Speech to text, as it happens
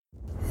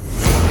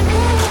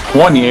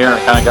One year, I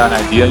kind of got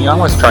an idea, I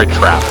want to try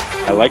trap.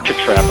 I like to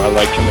trap, I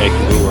like to make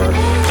lure,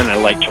 and I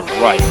like to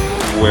write.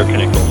 Where can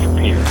it go from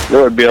here?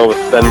 I would be able to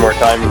spend more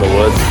time in the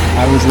woods.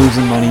 I was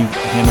losing money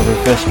hand over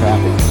fist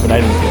trapping, but I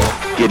didn't care.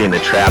 Getting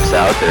the traps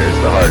out there is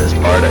the hardest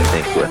part, I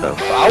think, with them.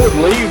 I would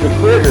leave the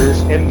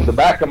critters in the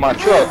back of my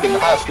truck in the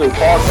high school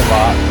parking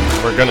lot.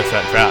 We're gonna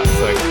set traps,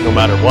 like, no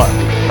matter what.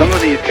 Some of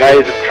these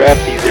guys have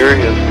trapped these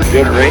areas for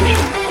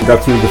generations.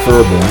 Got through the fur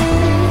boom,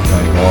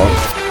 thank God.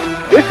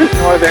 This is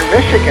northern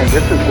Michigan.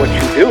 This is what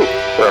you do.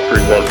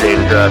 Representing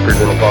trappers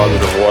in a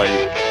positive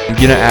light. I'm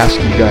gonna ask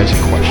you guys a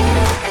question.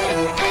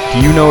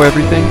 Do you know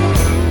everything?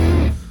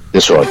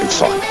 This will be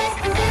fun.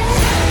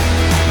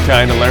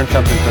 Trying to learn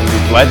something from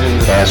these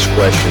legends. Ask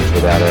questions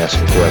without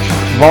asking questions.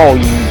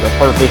 Volumes of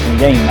Fur Fishing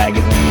Game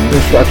magazine.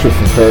 Instruction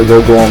from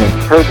Parago Gorman.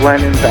 Herb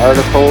Lennon's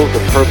articles,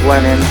 the Herb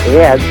Lennon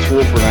ads.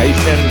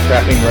 Information,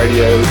 trapping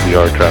radios. We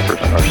are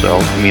trappers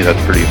ourselves. To me, that's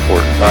pretty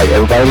important. All right,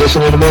 everybody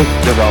listening to me?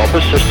 Develop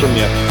a system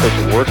you have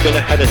to work in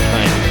ahead of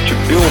time to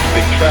build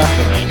big trap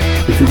line.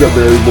 If you got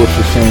berry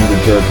bushes, sand,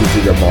 and turkeys,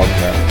 you got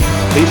bobcat.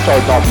 He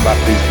started talking about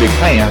these big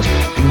pans.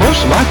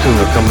 Most of my tuna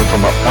are coming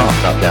from up top,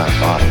 not down at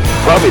the bottom.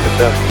 Probably the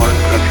best mark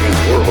country in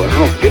the world. I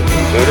don't get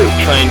any better.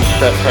 Trying to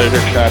set predator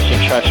traps and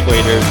trash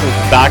waders. The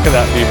back of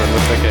that beaver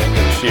looks like it's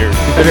sheared.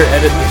 You better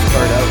edit this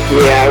part out.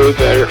 Yeah, we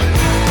better.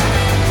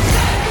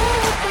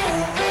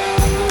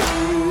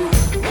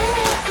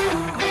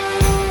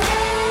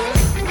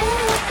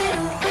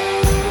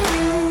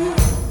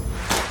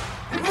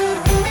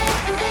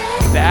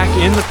 Back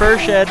in the Fur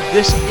Shed,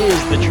 this is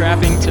the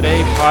Trapping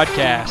Today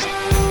podcast,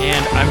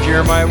 and I'm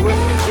Jeremiah Wood.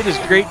 It is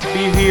great to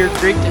be here,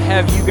 great to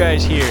have you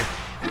guys here.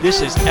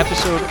 This is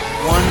episode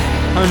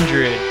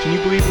 100. Can you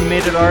believe we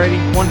made it already?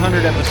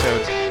 100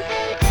 episodes.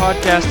 The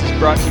podcast is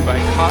brought to you by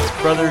Kotz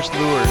Brothers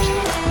Lures,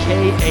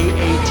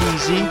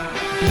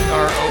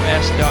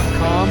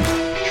 KAATZBROS.com.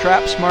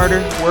 Trap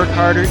smarter, work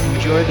harder,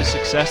 enjoy the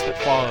success that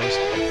follows.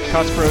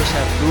 Kotz Bros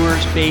have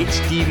lures, baits,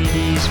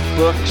 DVDs,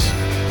 books,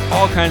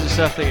 all kinds of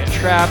stuff. They got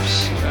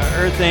traps,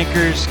 earth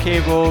anchors,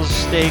 cables,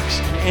 stakes,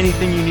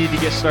 anything you need to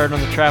get started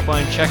on the trap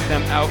line. Check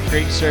them out.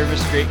 Great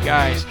service, great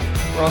guys.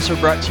 We're also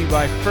brought to you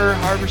by Fur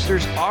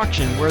Harvesters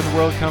Auction, where the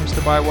world comes to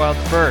buy wild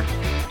fur.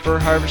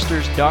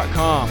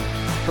 FurHarvesters.com.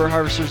 Fur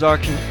Harvesters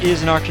Auction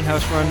is an auction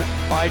house run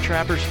by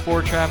trappers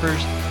for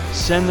trappers.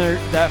 Send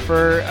that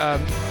fur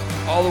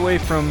all the way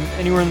from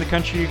anywhere in the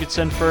country you could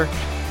send fur.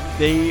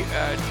 They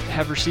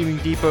have receiving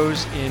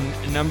depots in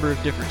a number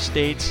of different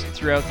states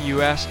throughout the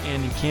U.S.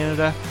 and in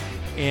Canada.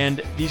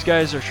 And these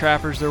guys are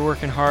trappers. They're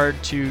working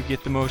hard to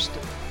get the most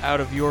out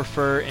of your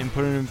fur and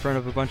put it in front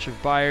of a bunch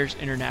of buyers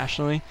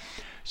internationally.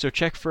 So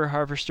check Fur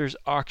Harvesters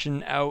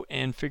Auction out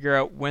and figure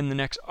out when the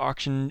next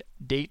auction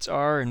dates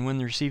are and when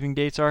the receiving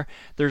dates are.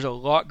 There's a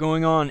lot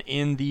going on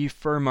in the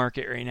fur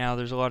market right now.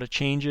 There's a lot of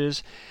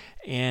changes,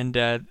 and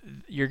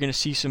you're going to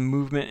see some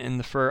movement in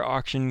the fur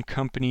auction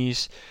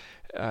companies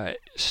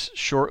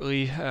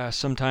shortly,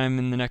 sometime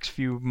in the next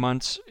few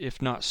months,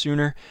 if not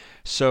sooner.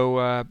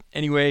 So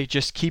anyway,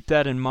 just keep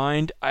that in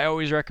mind. I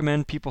always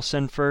recommend people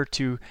send fur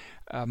to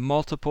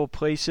multiple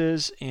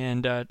places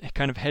and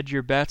kind of hedge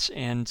your bets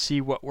and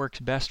see what works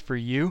best for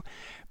you.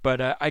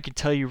 But I can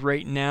tell you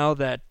right now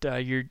that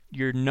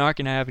you're not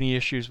going to have any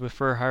issues with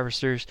Fur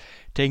Harvesters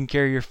taking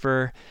care of your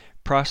fur,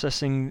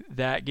 processing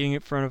that, getting it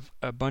in front of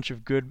a bunch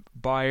of good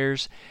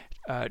buyers,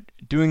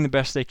 doing the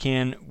best they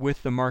can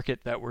with the market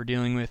that we're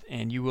dealing with,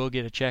 and you will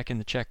get a check, and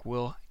the check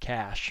will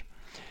cash.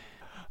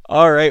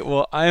 All right,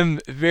 well, I'm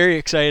very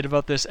excited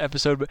about this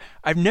episode, but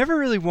I've never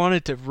really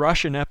wanted to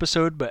rush an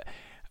episode, but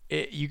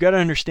you got to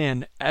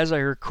understand, as I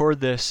record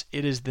this,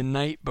 it is the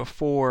night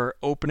before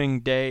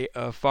opening day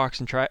of fox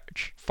and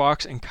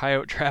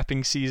coyote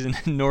trapping season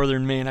in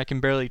northern Maine. I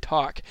can barely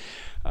talk,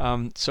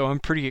 so I'm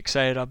pretty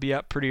excited. I'll be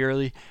up pretty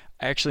early.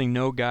 I actually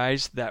know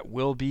guys that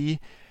will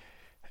be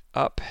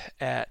up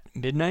at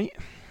midnight,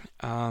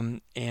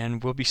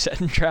 and we'll be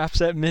setting traps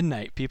at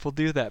midnight. People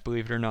do that,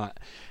 believe it or not.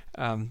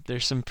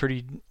 There's some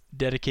pretty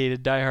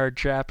dedicated diehard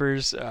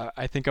trappers.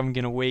 I think I'm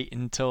going to wait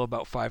until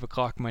about 5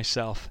 o'clock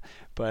myself.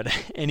 But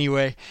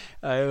anyway,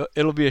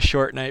 it'll be a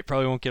short night.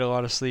 Probably won't get a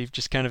lot of sleep.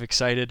 Just kind of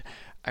excited.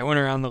 I went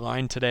around the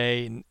line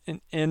today,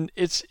 and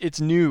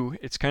it's new.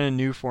 It's kind of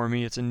new for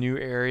me. It's a new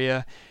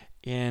area,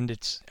 and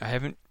I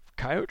haven't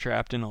coyote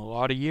trapped in a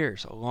lot of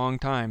years, a long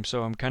time.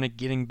 So I'm kind of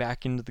getting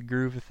back into the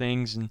groove of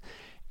things and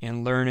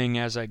learning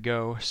as I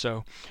go.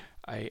 So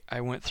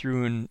I went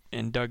through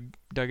and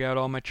dug out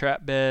all my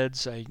trap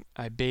beds.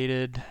 I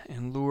baited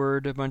and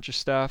lured a bunch of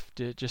stuff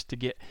just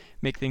to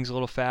make things a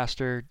little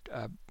faster.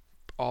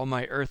 All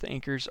my earth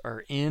anchors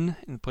are in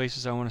the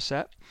places I want to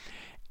set.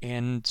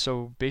 And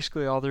so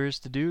basically all there is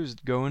to do is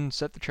go and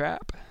set the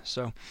trap.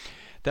 So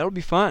that'll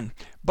be fun.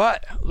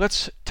 But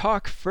let's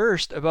talk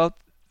first about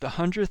the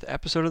 100th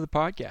episode of the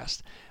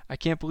podcast. I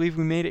can't believe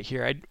we made it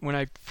here. When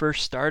I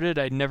first started,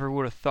 I never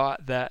would have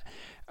thought that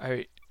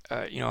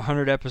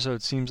 100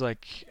 episodes seems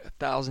like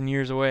 1,000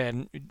 years away.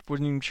 I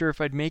wasn't even sure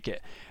if I'd make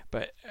it.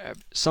 But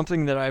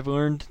something that I've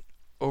learned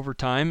over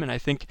time, and I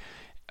think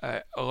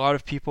a lot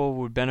of people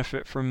would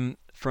benefit from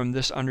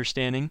this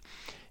understanding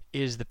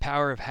is the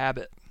power of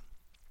habit.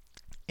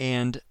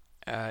 And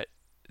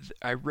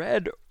I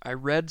read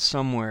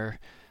somewhere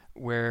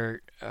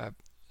where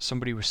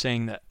somebody was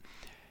saying that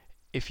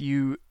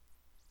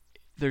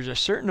there's a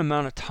certain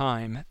amount of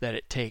time that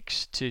it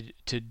takes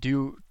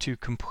to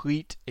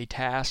complete a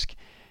task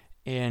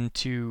and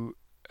to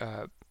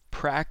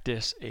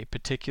practice a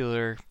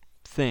particular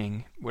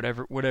thing,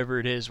 whatever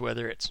it is,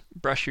 whether it's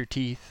brush your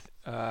teeth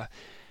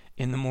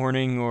in the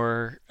morning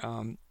or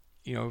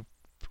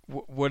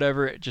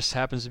whatever it just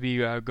happens to be,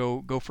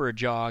 go for a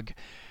jog,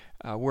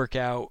 work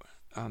out,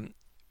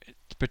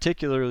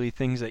 particularly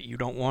things that you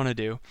don't want to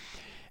do.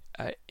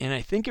 And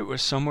I think it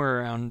was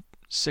somewhere around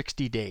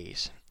 60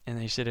 days. And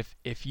they said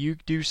if you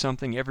do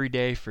something every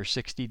day for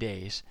 60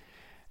 days,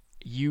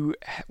 you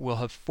will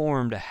have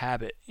formed a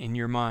habit in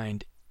your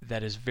mind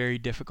that is very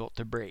difficult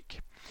to break.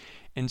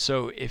 And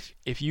so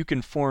if you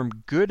can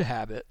form good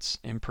habits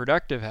and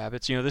productive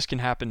habits, this can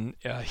happen.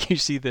 You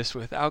see this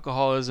with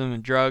alcoholism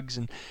and drugs,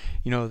 and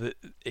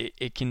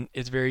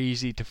it's very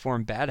easy to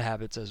form bad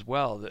habits as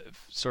well, that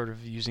sort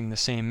of using the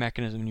same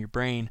mechanism in your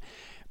brain.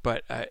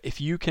 But if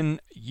you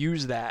can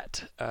use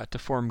that to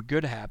form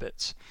good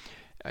habits,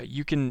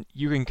 you can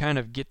kind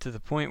of get to the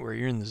point where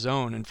you're in the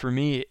zone. And for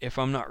me, if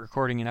I'm not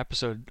recording an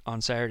episode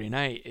on Saturday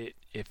night,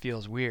 it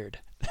feels weird.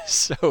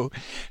 So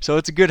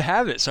it's a good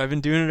habit. So I've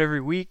been doing it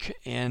every week,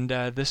 and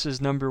this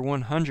is number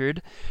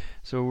 100.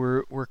 So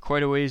we're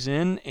quite a ways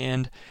in,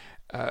 and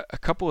a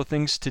couple of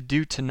things to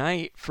do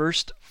tonight.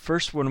 First,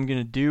 what I'm going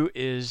to do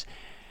is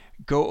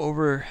go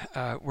over.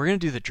 We're going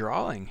to do the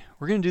drawing.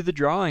 We're going to do the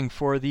drawing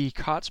for the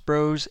Kotz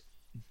Bros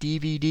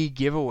DVD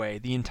giveaway.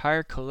 The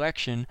entire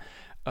collection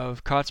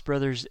of Kotz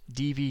Brothers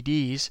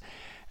DVDs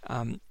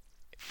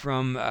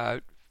from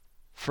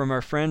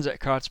our friends at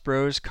Kotz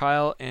Bros.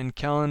 Kyle and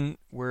Kellen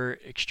were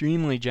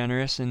extremely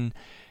generous in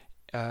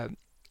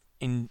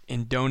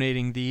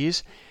donating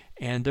these,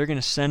 and they're going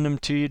to send them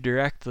to you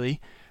directly.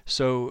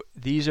 So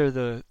here's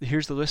the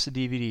list of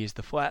DVDs: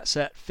 The Flat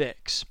Set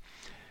Fix,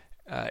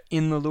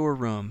 In the Lure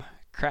Room,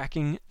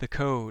 Cracking the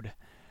Code,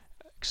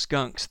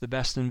 Skunks, The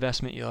Best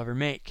Investment You'll Ever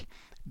Make,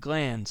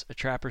 Glands, A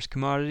Trapper's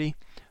Commodity,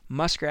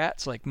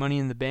 Muskrats, Like Money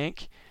in the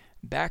Bank,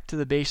 Back to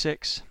the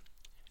Basics,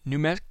 New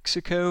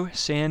Mexico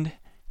Sand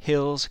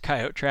Hills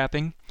Coyote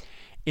Trapping,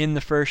 In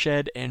the Fur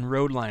Shed, and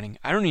Road Lining.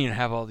 I don't even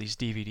have all these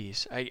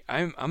DVDs.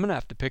 I'm going to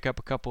have to pick up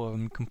a couple of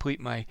them and complete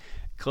my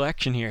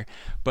collection here.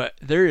 But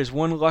there is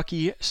one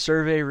lucky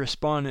survey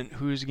respondent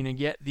who's going to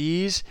get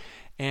these,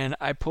 and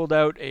I pulled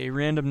out a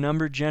random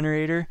number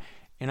generator,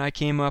 and I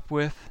came up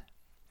with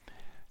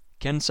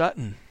Ken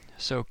Sutton.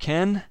 So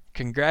Ken,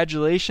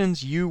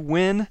 congratulations, you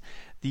win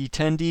the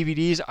 10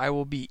 DVDs. I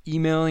will be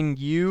emailing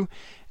you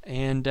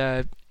and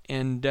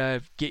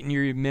getting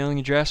your mailing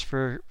address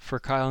for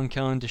Kyle and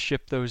Kellen to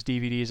ship those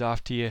DVDs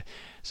off to you.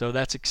 So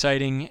that's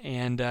exciting,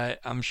 and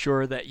I'm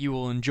sure that you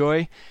will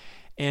enjoy.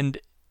 And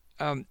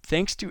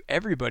thanks to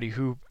everybody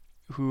who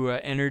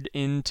entered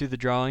into the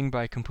drawing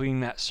by completing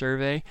that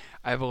survey.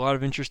 I have a lot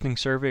of interesting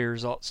survey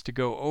results to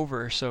go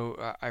over,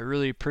 so I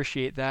really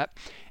appreciate that.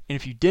 And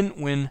if you didn't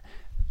win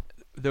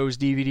those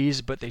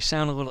DVDs, but they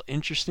sound a little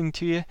interesting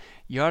to you,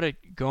 you ought to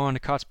go on to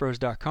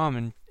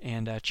kotzbros.com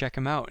and check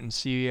them out and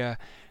see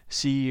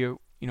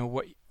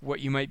what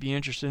you might be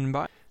interested in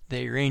buying.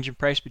 They range in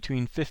price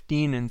between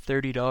 $15 and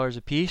 $30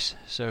 a piece,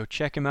 so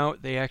check them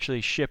out. They actually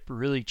ship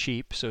really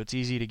cheap, so it's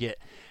easy to get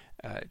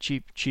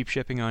cheap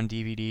shipping on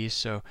DVDs.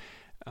 So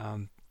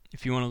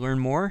if you want to learn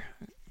more,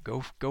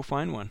 go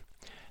find one.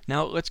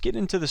 Now let's get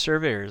into the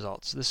survey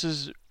results. This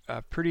is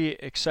pretty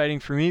exciting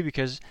for me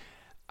because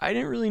I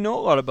didn't really know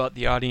a lot about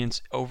the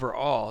audience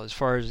overall, as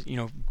far as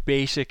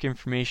basic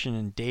information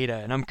and data.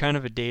 And I'm kind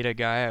of a data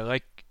guy.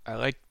 I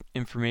like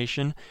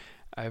information.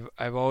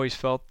 I've always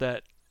felt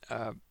that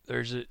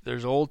there's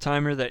an old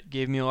timer that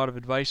gave me a lot of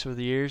advice over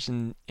the years,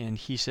 and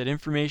he said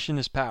information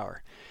is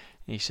power.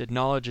 And he said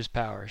knowledge is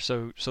power.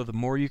 So the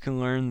more you can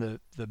learn,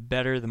 the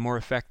better, the more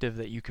effective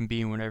that you can be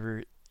in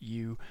whatever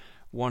you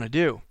want to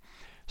do.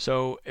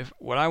 So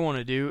what I want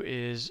to do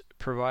is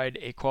provide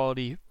a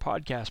quality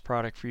podcast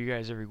product for you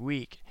guys every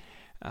week.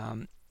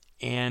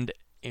 And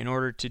in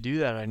order to do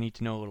that, I need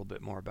to know a little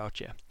bit more about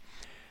you.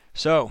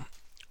 So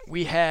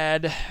we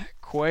had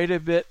quite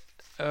a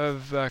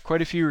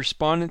few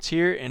respondents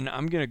here, and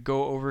I'm going to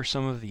go over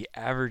some of the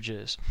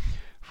averages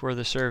for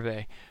the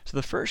survey. So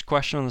the first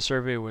question on the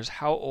survey was,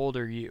 how old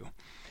are you?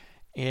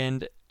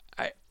 And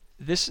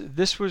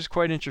this was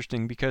quite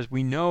interesting because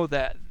we know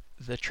that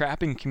the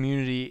trapping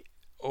community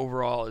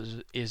overall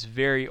is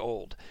very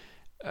old.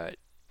 There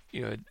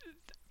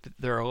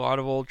are a lot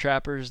of old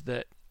trappers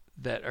that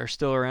are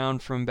still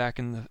around from back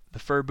in the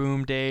fur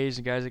boom days,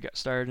 and guys that got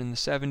started in the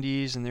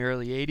 70s and the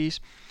early 80s.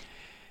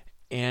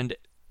 And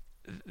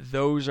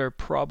those are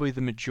probably the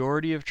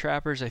majority of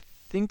trappers. I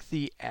think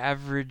the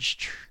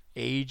average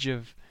age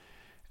of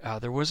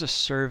there was a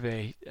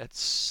survey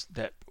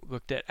that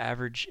looked at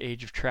average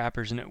age of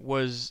trappers, and it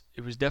was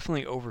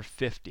definitely over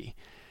 50.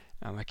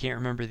 I can't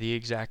remember the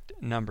exact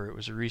number. It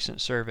was a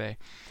recent survey.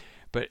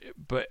 But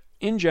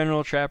in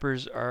general,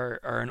 trappers are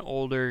an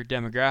older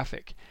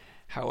demographic.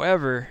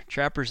 However,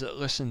 trappers that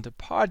listen to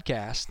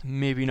podcasts,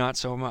 maybe not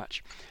so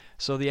much.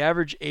 So the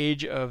average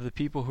age of the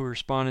people who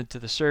responded to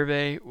the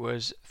survey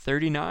was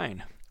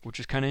 39, which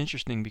is kind of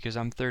interesting because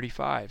I'm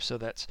 35, so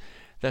that's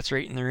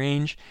right in the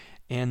range.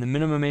 And the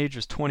minimum age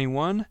was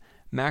 21,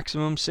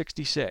 maximum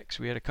 66.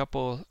 We had a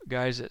couple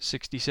guys at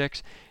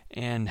 66,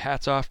 and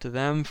hats off to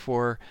them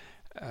for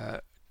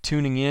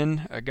tuning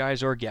in,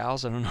 guys or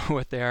gals, I don't know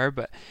what they are,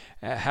 but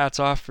hats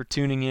off for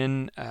tuning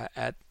in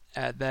at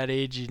that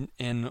age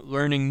and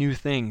learning new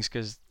things,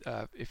 because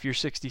if you're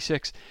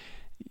 66,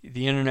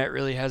 the internet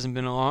really hasn't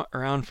been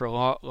around for a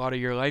lot of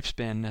your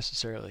lifespan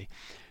necessarily.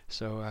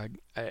 So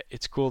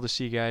it's cool to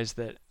see guys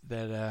that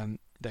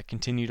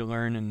continue to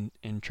learn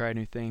and try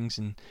new things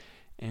and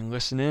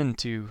listen in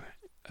to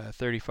a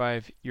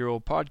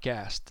 35-year-old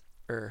podcast.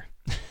 All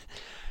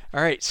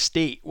right,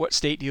 state. What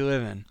state do you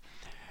live in?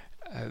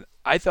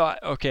 I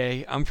thought,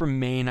 okay, I'm from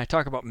Maine. I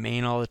talk about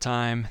Maine all the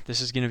time.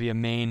 This is going to be a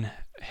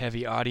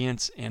Maine-heavy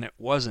audience, and it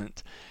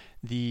wasn't.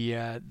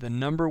 The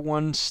number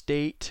one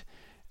state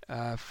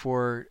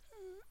for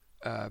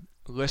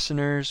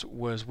listeners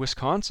was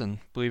Wisconsin,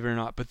 believe it or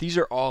not. But these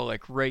are all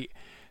like right.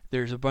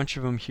 There's a bunch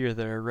of them here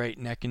that are right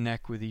neck and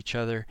neck with each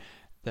other,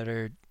 that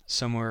are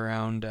somewhere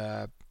around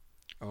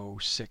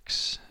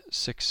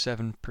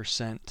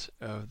 6-7%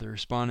 of the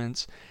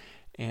respondents.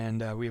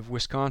 And we have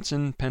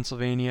Wisconsin,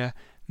 Pennsylvania,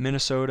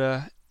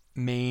 Minnesota,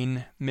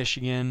 Maine,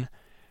 Michigan,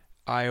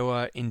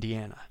 Iowa,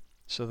 Indiana.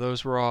 So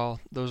those were all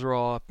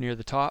up near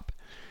the top.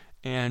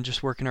 And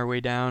just working our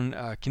way down,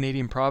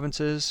 Canadian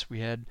provinces,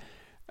 we had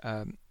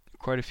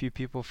quite a few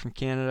people from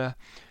Canada.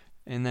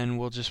 And then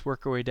we'll just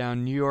work our way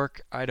down: New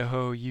York,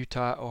 Idaho,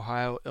 Utah,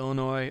 Ohio,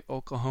 Illinois,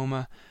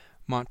 Oklahoma,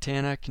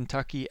 Montana,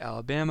 Kentucky,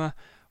 Alabama,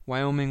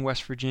 Wyoming,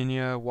 West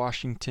Virginia,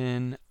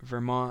 Washington,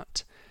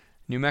 Vermont,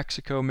 New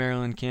Mexico,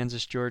 Maryland,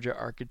 Kansas, Georgia,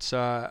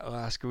 Arkansas,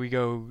 Alaska. We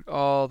go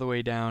all the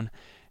way down,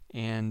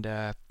 and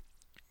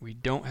we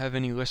don't have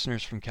any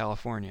listeners from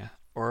California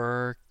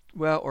or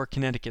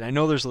Connecticut. I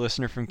know there's a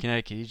listener from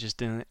Connecticut. He just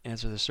didn't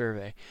answer the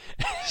survey.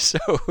 So,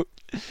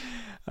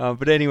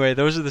 but anyway,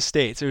 those are the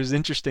states. It was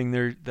interesting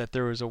that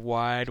there was a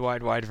wide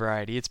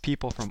variety. It's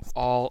people from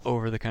all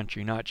over the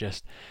country, not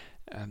just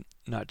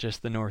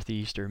the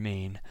Northeast or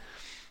Maine.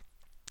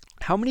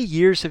 How many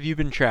years have you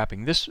been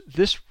trapping?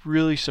 This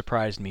really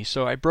surprised me.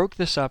 So I broke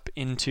this up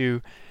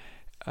into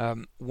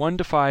 1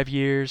 to 5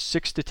 years,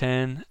 6 to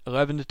 10,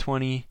 11 to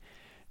 20,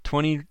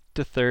 20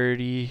 to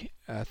 30,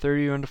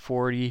 31 to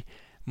 40,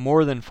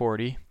 more than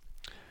 40,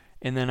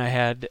 and then I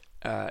had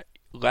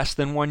less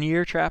than 1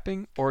 year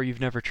trapping, or you've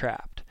never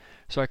trapped.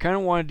 So I kind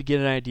of wanted to get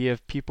an idea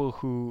of people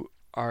who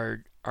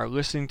are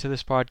listening to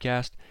this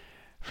podcast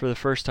for the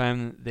first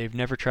time. They've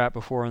never trapped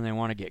before and they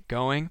want to get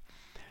going,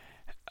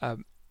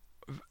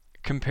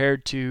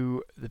 compared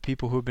to the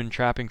people who have been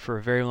trapping for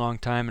a very long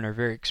time and are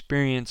very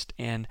experienced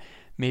and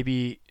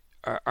maybe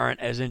aren't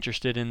as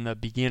interested in the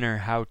beginner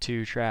how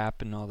to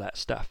trap and all that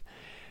stuff.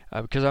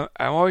 Because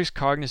I'm always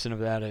cognizant of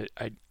that.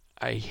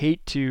 I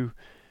hate to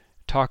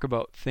talk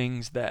about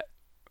things that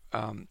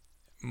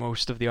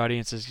most of the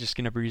audience is just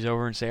going to breeze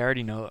over and say, I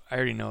already know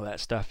that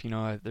stuff.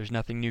 There's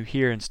nothing new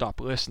here, and stop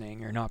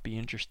listening or not be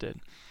interested.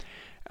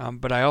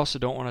 But I also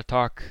don't want to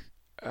talk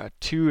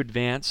too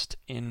advanced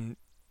in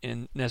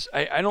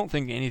I don't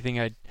think anything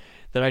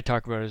that I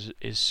talk about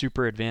is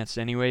super advanced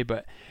anyway,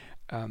 but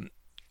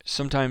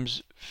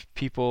sometimes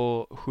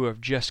people who have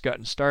just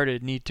gotten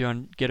started need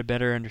to get a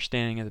better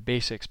understanding of the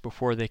basics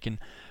before they can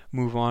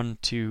move on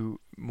to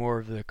more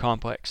of the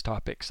complex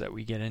topics that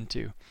we get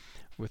into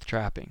with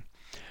trapping.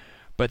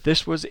 But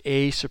this was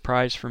a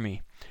surprise for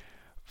me.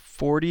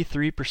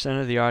 43%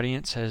 of the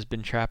audience has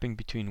been trapping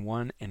between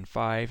 1 and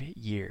 5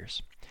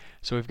 years.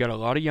 So we've got a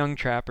lot of young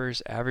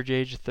trappers, average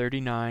age of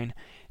 39,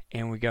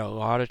 and we got a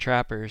lot of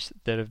trappers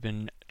that have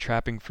been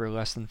trapping for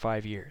less than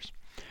 5 years.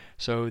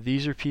 So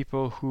these are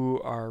people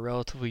who are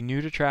relatively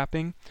new to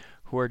trapping,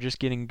 who are just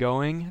getting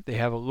going. They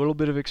have a little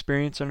bit of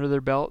experience under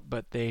their belt,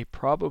 but they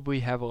probably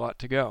have a lot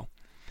to go.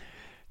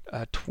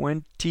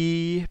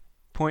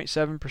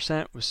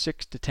 20.7% was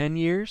 6 to 10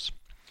 years,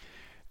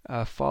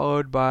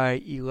 followed by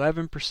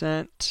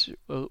 11%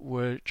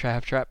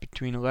 have trapped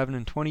between 11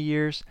 and 20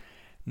 years.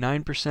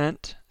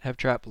 9% have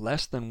trapped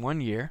less than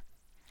 1 year.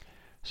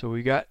 So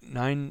we got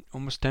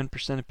almost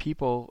 10% of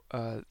people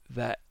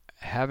that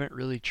haven't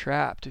really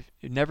trapped. If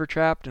you've never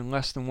trapped in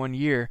less than 1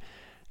 year,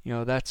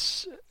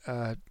 that's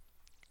 10%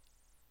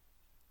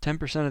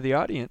 of the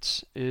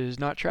audience is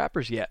not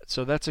trappers yet.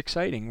 So that's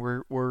exciting.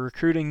 We're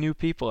recruiting new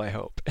people, I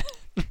hope.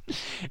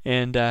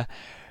 And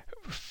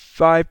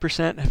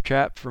 5% have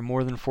trapped for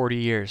more than 40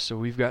 years. So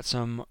we've got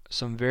some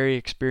very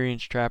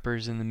experienced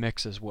trappers in the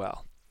mix as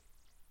well.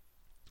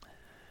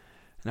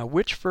 Now,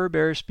 which fur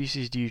bearer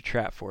species do you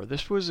trap for?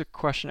 This was a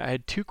question. I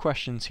had 2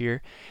 questions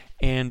here,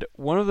 and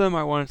one of them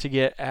I wanted to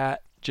get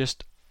at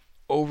just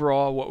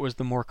overall what was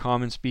the more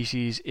common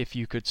species if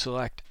you could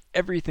select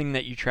everything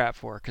that you trap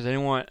for, because I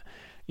didn't want,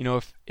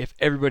 if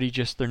everybody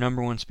just their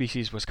number one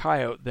species was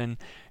coyote, then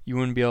you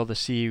wouldn't be able to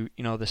see,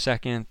 the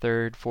second,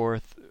 third,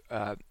 fourth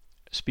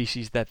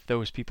species that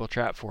those people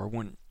trap for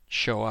wouldn't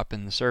show up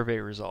in the survey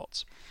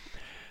results.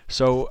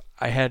 So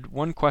I had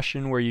one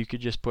question where you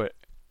could just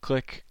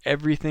click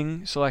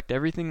everything, select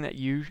everything that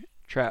you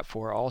trap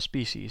for, all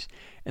species,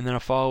 and then a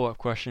follow-up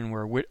question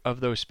where of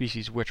those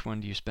species, which one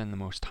do you spend the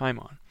most time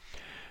on?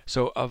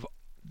 So of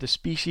the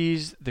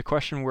species, the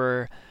question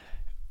were,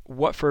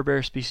 what fur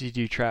bearer species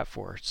do you trap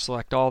for?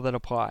 Select all that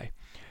apply.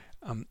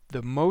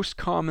 The most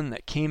common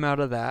that came out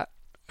of that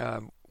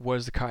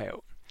was the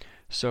coyote.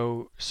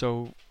 So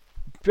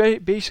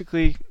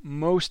basically,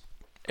 most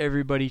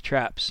everybody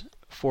traps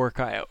for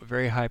coyote. A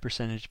very high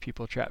percentage of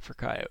people trap for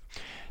coyote.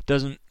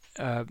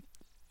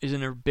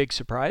 Isn't a big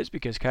surprise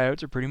because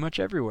coyotes are pretty much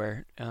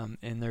everywhere, and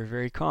they're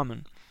very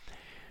common.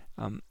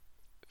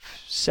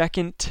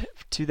 Second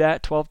to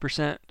that,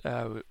 12%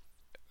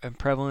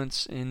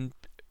 prevalence in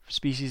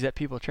species that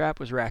people trap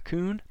was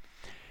raccoon.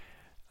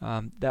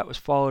 That was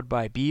followed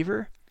by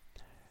beaver,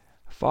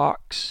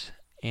 fox,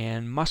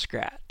 and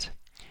muskrat.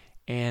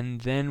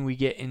 And then we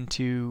get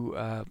into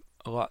a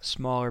lot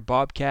smaller.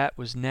 Bobcat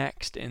was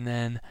next, and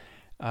then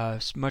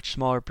a much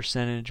smaller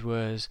percentage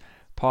was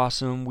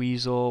possum,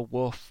 weasel,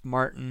 wolf,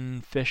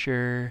 marten,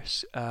 fisher,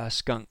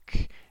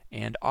 skunk,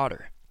 and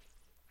otter.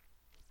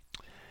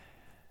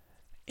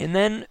 And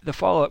then the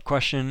follow-up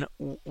question,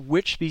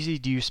 which species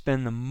do you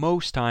spend the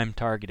most time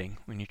targeting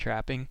when you're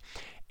trapping?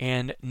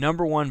 And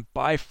number one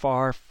by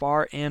far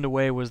and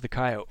away was the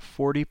coyote.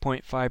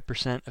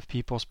 40.5% of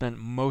people spent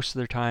most of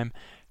their time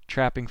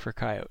trapping for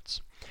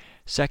coyotes.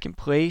 Second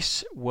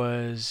place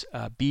was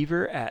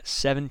beaver at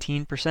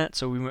 17%,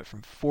 so we went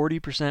from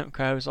 40%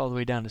 coyotes all the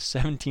way down to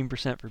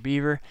 17% for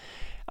beaver.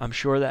 I'm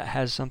sure that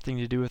has something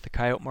to do with the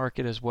coyote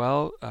market as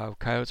well.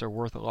 Coyotes are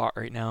worth a lot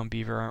right now, and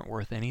beaver aren't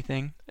worth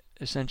anything,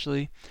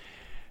 essentially.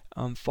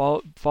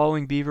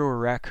 Following beaver were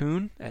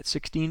raccoon at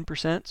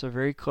 16%, so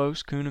very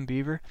close, coon and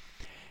beaver.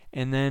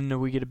 And then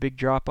we get a big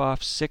drop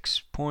off,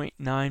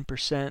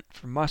 6.9%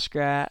 for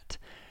muskrat,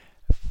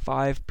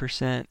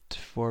 5%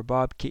 for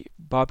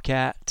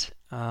bobcat,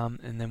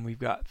 and then we've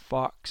got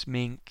fox,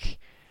 mink,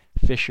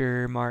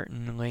 fisher,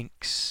 marten,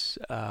 lynx,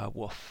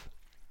 wolf.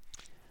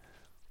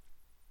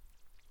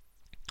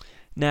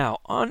 Now,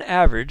 on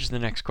average, the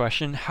next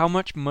question, how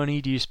much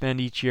money do you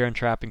spend each year on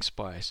trapping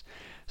supplies?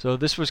 So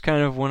this was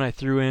kind of one I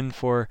threw in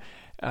for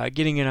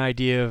getting an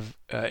idea of,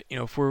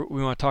 if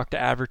we want to talk to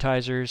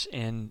advertisers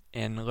and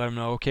let them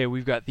know, okay,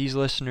 we've got these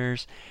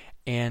listeners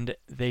and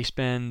they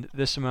spend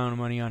this amount of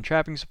money on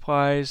trapping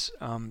supplies.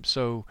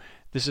 So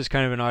this is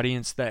kind of an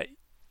audience that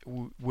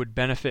would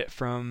benefit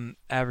from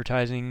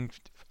advertising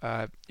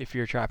if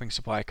you're a trapping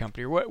supply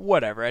company or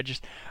whatever.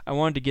 I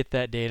wanted to get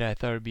that data. I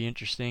thought it would be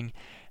interesting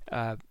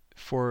to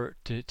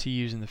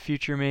use in the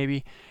future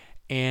maybe.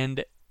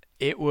 And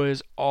it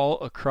was all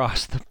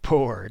across the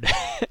board.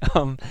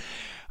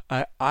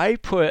 I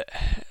put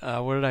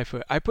what did I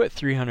put? I put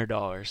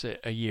 $300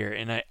 a year,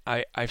 and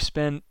I've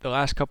spent the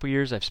last couple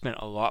years. I've spent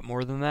a lot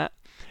more than that,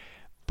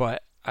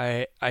 but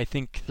I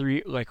think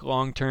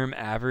long-term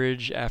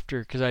average after,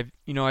 because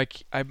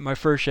my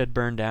fur shed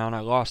burned down. I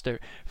lost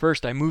it.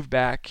 First, I moved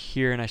back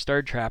here and I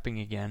started trapping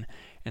again,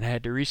 and I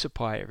had to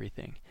resupply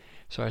everything.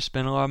 So I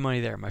spent a lot of money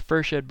there. My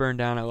fur shed burned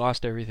down. I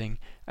lost everything.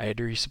 I had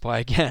to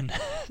resupply again.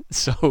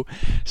 so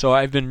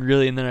I've been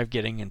really, and then I'm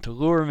getting into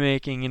lure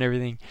making and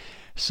everything.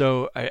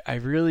 So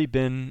I've really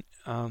been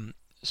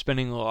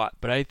spending a lot,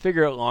 but I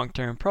figure out long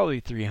term,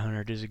 probably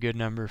 300 is a good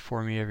number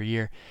for me every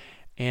year.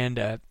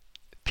 And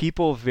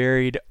people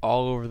varied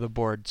all over the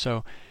board.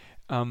 So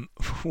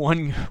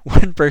one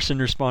person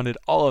responded,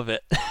 all of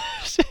it.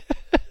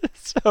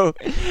 So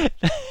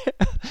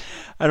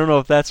I don't know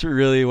if that's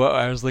really what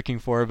I was looking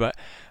for, but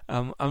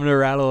I'm going to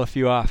rattle a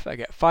few off. I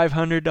got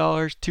 $500,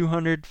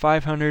 $200,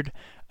 $500,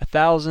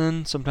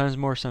 $1,000, sometimes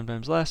more,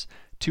 sometimes less,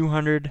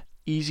 $200,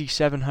 easy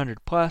 $700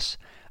 plus,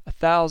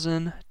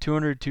 $1,000,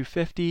 $200,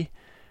 $250,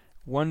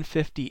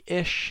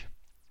 $150-ish.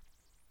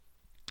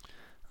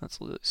 Let's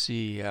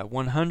see,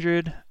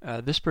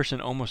 $100. This person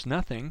almost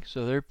nothing,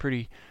 so they're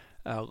pretty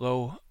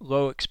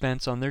low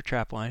expense on their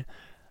trap line.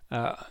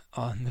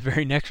 On the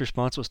very next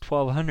response was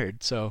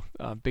 $1,200, so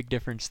big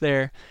difference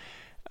there.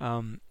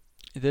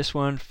 This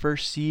one,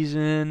 first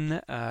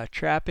season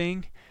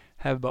trapping,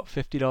 have about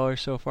 $50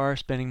 so far,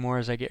 spending more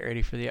as I get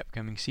ready for the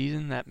upcoming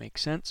season. That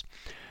makes sense.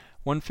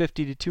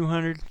 $150 to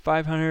 $200,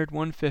 $500,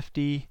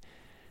 $150,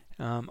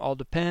 all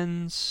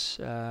depends.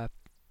 Around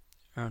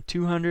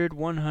 $200,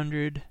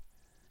 $100.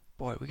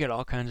 Boy, we get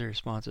all kinds of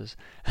responses.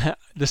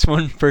 This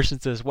one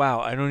person says, wow,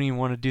 I don't even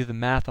want to do the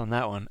math on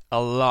that one.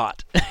 A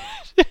lot.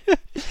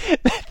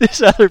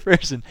 This other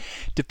person,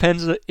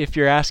 depends if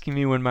you're asking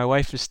me when my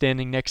wife is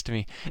standing next to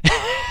me.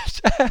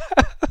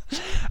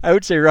 I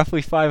would say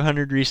roughly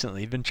 500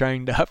 recently. Been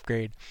trying to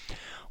upgrade.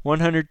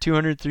 100,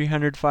 200,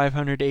 300,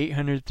 500,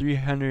 800,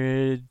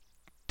 300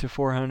 to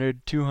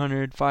 400,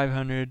 200,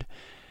 500,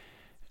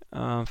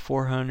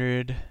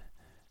 400,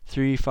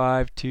 3,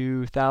 5, 2,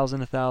 1,000,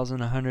 1,000,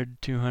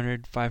 100,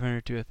 200,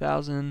 500 to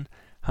 1,000,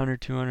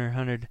 100, 200,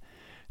 100.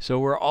 So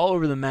we're all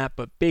over the map,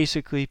 but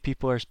basically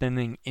people are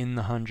spending in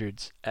the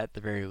hundreds at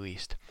the very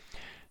least.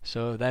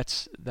 So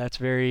that's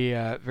very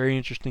very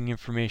interesting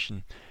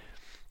information.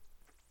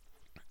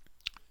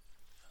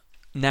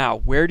 Now,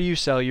 where do you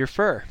sell your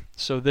fur?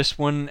 So this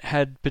one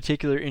had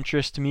particular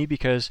interest to me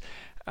because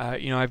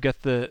I've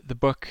got the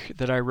book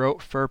that I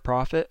wrote, Fur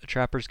Profit, A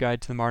Trapper's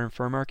Guide to the Modern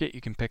Fur Market.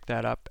 You can pick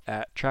that up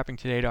at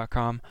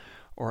trappingtoday.com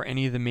or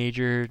any of the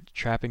major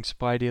trapping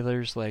supply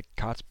dealers like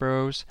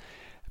Cotsboro's,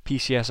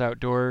 PCS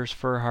Outdoors,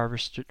 Fur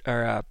Harvest,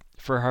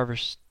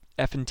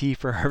 F&T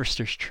Fur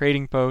Harvesters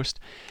Trading Post.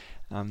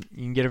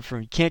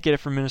 You can't get it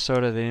from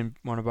Minnesota. They didn't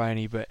want to buy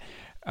any, but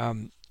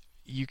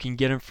you can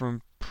get them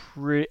from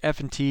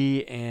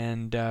F&T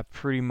and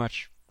pretty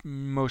much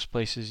most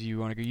places you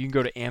want to go. You can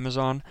go to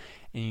Amazon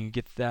and you can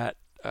get that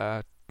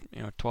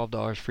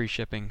 $12 free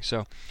shipping.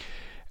 So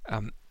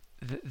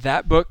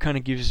that book kind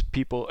of gives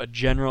people a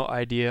general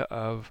idea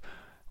of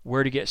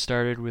where to get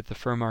started with the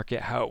fur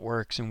market, how it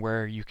works, and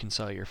where you can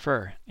sell your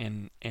fur,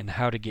 and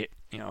how to get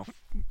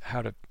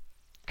how to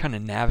kind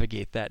of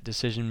navigate that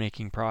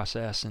decision-making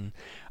process and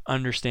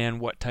understand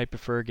what type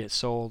of fur gets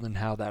sold and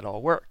how that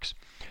all works.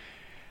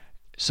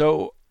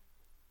 So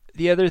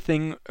the other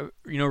thing,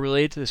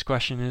 related to this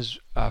question is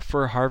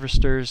Fur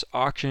Harvesters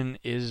Auction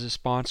is a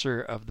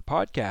sponsor of the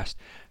podcast.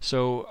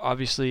 So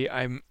obviously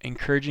I'm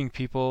encouraging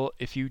people,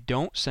 if you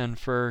don't send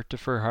fur to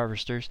Fur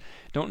Harvesters,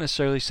 don't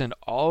necessarily send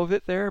all of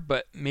it there,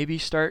 but maybe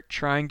start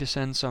trying to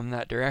send some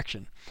that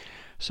direction.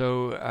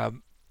 So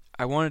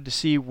I wanted to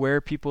see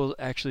where people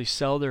actually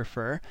sell their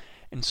fur.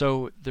 And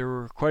so there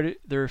are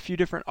a few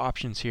different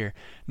options here.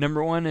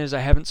 Number one is I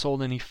haven't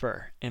sold any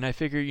fur, and I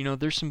figure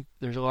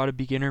there's a lot of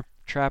beginner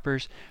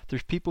trappers.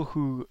 There's people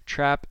who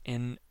trap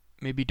and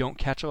maybe don't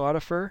catch a lot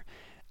of fur.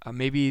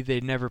 Maybe they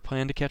never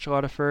plan to catch a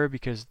lot of fur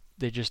because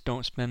they just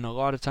don't spend a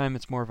lot of time.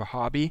 It's more of a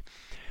hobby.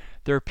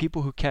 There are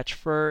people who catch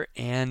fur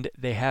and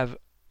they have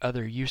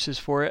other uses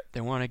for it.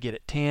 They want to get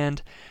it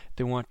tanned.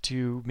 They want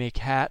to make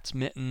hats,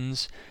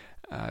 mittens,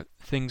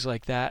 things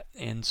like that,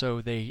 and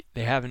so they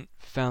haven't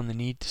found the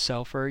need to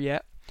sell fur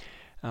yet.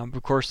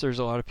 Of course, there's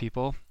a lot of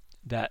people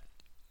that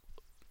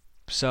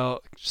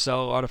sell a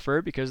lot of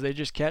fur because they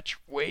just catch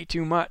way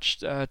too much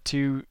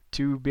to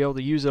be able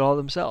to use it all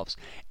themselves.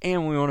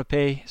 And we want to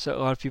pay, so a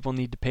lot of people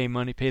need to pay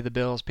money, pay the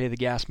bills, pay the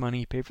gas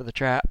money, pay for the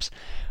traps,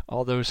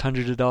 all those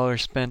hundreds of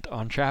dollars spent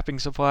on trapping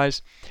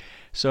supplies.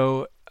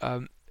 So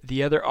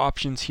the other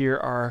options here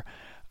are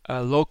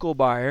a local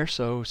buyer.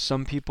 So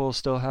some people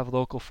still have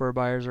local fur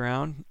buyers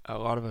around. A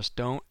lot of us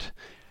don't.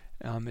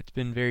 It's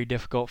been very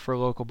difficult for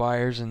local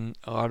buyers, and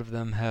a lot of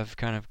them have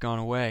kind of gone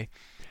away.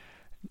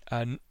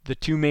 The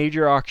two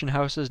major auction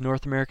houses,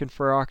 North American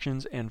Fur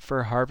Auctions and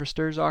Fur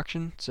Harvesters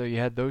Auction. So you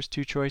had those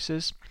two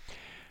choices.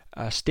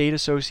 State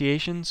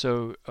association.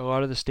 So a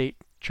lot of the state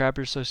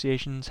trapper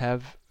associations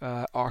have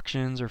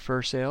auctions or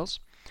fur sales.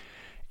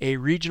 A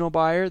regional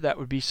buyer, that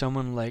would be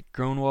someone like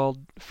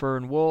Gronwald Fur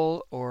and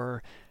Wool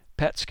or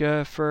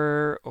Petska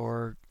Fur,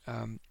 or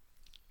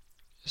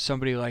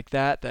somebody like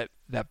that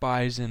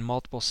buys in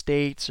multiple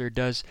states or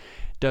does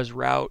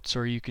routes,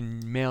 or you can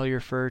mail your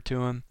fur to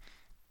them.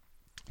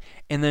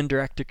 And then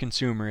direct to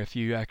consumer, if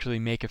you actually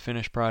make a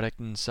finished product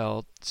and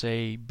sell,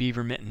 say,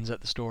 beaver mittens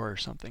at the store or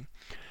something.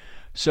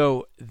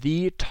 So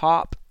the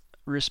top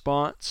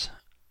response,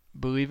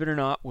 believe it or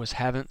not, was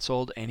haven't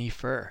sold any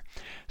fur.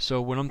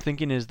 So what I'm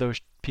thinking is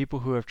those people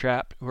who have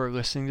trapped, who are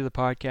listening to the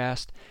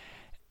podcast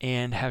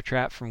and have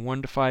trapped from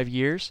 1 to 5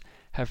 years,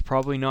 have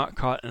probably not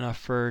caught enough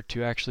fur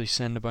to actually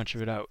send a bunch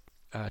of it out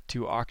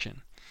to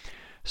auction.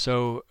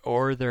 So,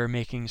 or they're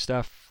making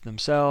stuff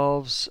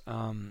themselves,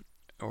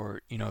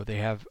 or they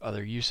have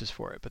other uses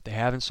for it, but they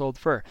haven't sold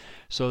fur.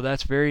 So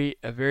that's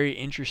a very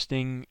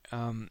interesting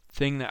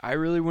thing that I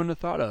really wouldn't have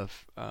thought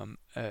of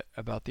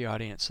about the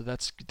audience. So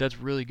that's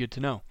really good to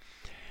know.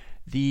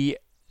 The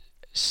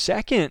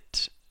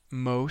second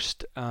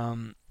most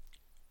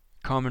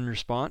common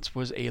response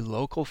was a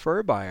local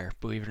fur buyer,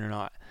 believe it or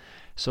not.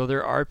 So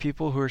there are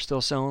people who are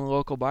still selling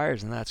local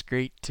buyers, and that's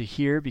great to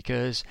hear,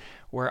 because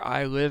where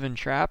I live and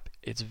trap,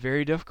 it's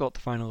very difficult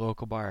to find a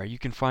local buyer.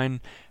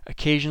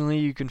 Occasionally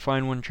you can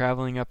find one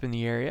traveling up in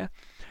the area,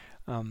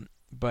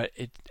 but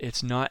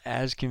it's not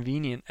as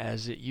convenient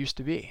as it used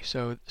to be.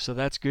 So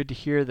that's good to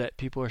hear that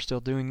people are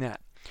still doing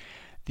that.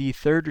 The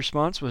third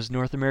response was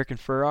North American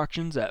Fur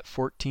Auctions at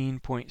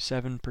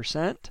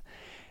 14.7%,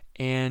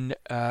 and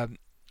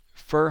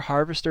Fur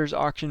Harvesters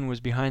Auction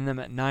was behind them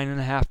at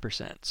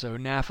 9.5%. So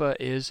NAFA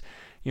is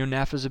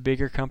a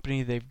bigger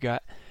company. They've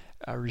got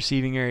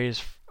receiving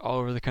areas all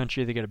over the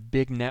country. They got a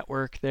big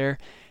network there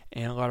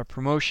and a lot of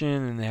promotion,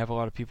 and they have a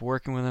lot of people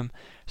working with them.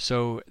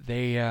 So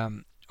they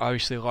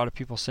obviously a lot of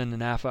people send to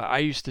NAFA. I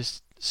used to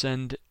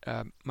send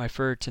my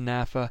fur to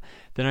NAFA.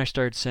 Then I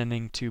started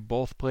sending to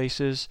both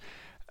places.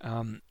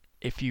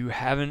 If you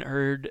haven't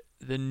heard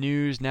the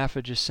news,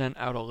 NAFA just sent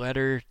out a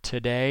letter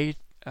today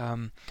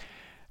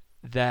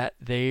that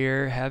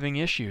they're having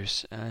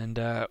issues, and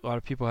a lot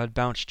of people had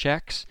bounced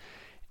checks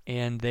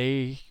and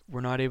they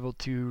were not able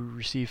to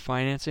receive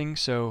financing.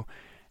 So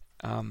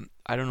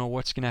I don't know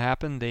what's going to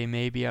happen. They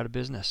may be out of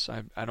business.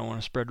 I don't want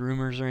to spread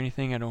rumors or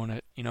anything. I don't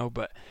want to,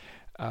 but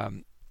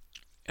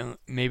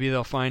maybe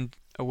they'll find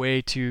a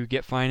way to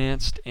get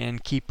financed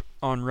and keep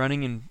on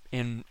running,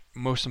 and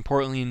most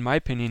importantly, in my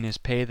opinion, is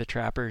pay the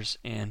trappers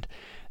and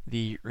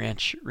the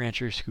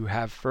ranchers who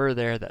have fur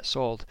there that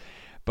sold.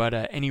 But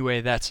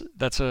anyway, that's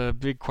a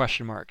big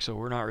question mark. So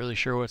we're not really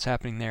sure what's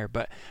happening there.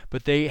 But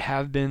they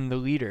have been the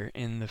leader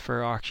in the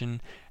fur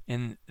auction,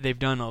 and they've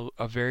done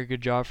a very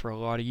good job for a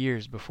lot of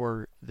years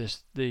before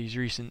these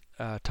recent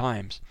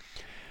times.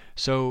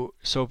 So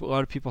a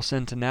lot of people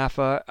send to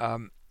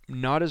NAFA.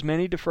 Not as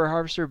many to Fur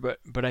Harvester,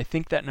 but I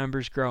think that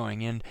number's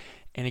growing. And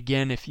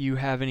again, if you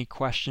have any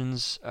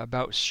questions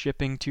about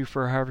shipping to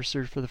Fur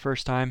Harvester for the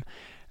first time,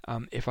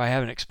 if I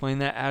haven't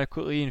explained that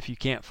adequately, and if you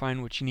can't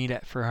find what you need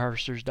at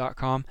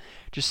furharvesters.com,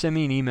 just send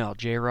me an email,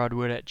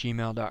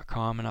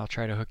 jrodwood@gmail.com, and I'll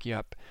try to hook you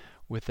up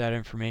with that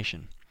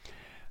information.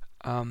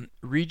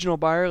 Regional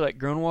buyer like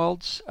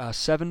Grunwald's,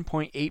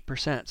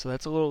 7.8%, so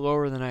that's a little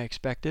lower than I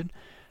expected.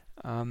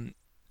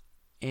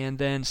 And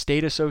then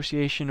state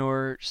association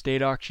or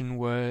state auction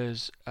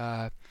was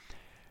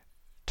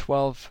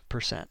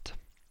 12%.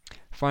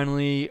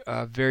 Finally,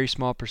 a very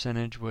small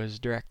percentage was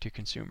direct to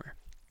consumer.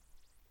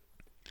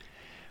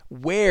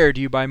 Where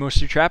do you buy most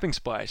of your trapping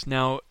supplies?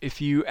 Now,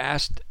 if you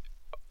asked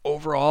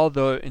overall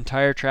the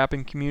entire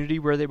trapping community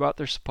where they bought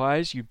their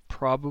supplies, you'd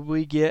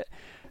probably get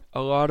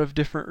a lot of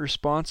different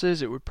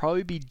responses. It would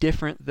probably be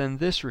different than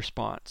this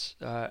response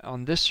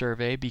on this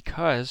survey,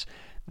 because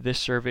this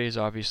survey is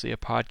obviously a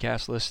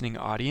podcast listening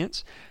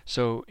audience,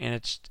 so and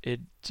it's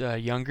a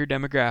younger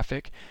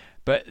demographic.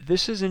 But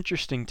this is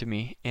interesting to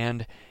me,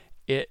 and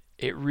it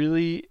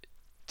really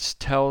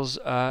tells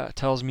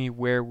me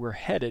where we're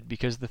headed,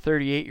 because the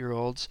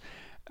 38-year-olds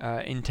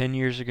in 10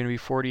 years are going to be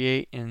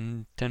 48,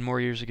 and 10 more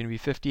years are going to be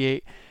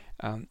 58.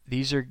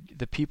 These are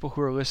the people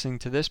who are listening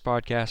to this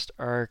podcast,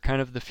 are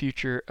kind of the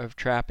future of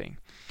trapping.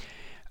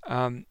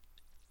 And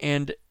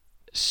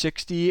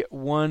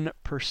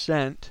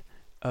 61%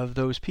 of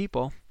those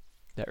people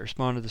that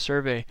respond to the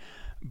survey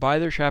buy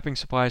their trapping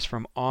supplies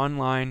from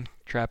online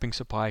trapping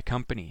supply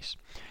companies.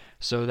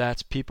 So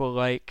that's people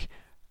like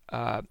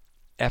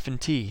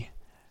F&T,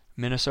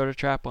 Minnesota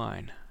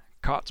Trapline,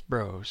 Cots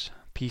Bros,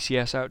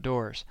 PCS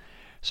Outdoors.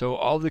 So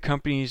all the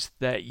companies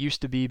that used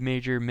to be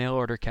major mail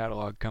order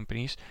catalog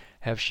companies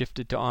have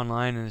shifted to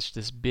online, and it's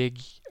this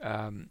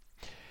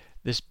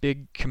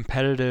big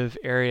competitive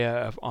area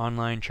of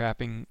online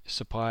trapping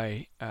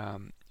supply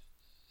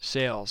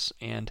sales.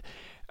 And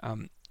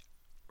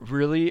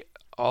really,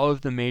 all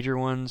of the major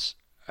ones,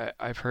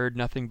 I've heard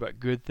nothing but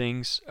good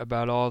things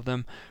about all of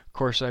them. Of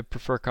course, I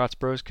prefer Cots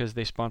Bros because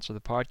they sponsor the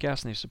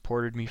podcast and they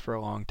supported me for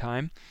a long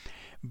time.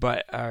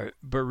 But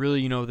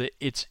really, that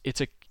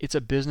it's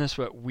a business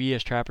that we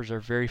as trappers are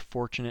very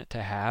fortunate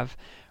to have,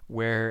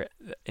 where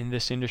in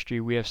this industry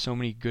we have so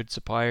many good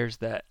suppliers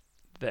that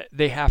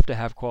they have to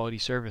have quality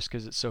service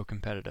because it's so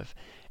competitive.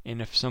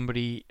 And if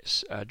somebody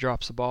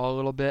drops the ball a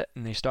little bit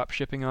and they stop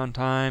shipping on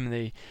time,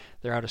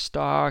 they're out of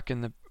stock,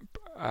 and the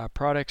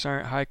products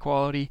aren't high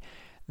quality,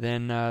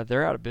 then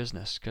they're out of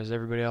business because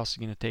everybody else is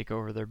going to take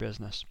over their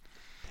business.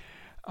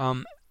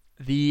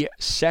 The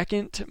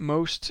second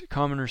most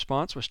common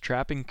response was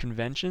trapping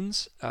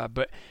conventions,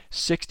 but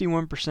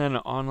 61%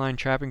 of online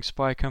trapping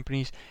supply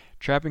companies,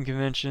 trapping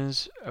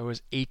conventions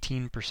was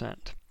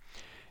 18%.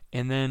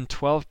 And then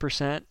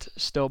 12%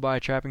 still buy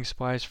trapping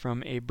supplies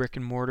from a brick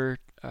and mortar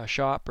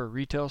shop or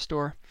retail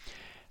store.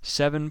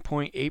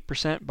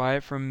 7.8% buy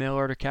it from mail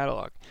order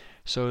catalog.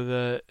 So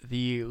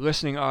the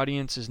listening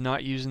audience is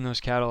not using those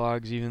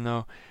catalogs, even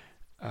though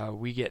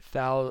we get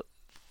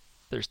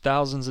there's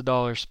thousands of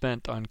dollars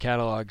spent on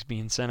catalogs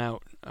being sent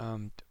out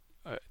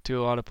to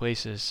a lot of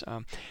places.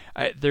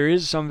 There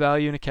is some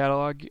value in a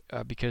catalog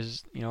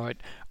because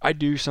I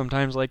do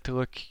sometimes like to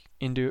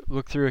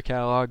look through a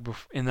catalog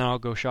and then I'll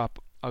go shop.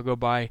 I'll go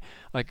buy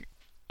like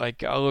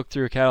I'll look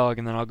through a catalog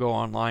and then I'll go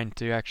online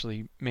to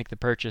actually make the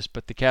purchase.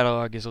 But the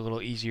catalog is a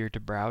little easier to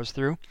browse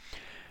through.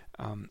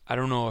 I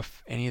don't know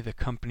if any of the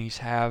companies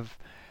have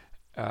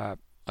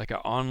like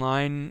an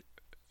online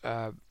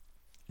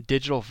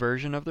digital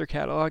version of their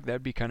catalog.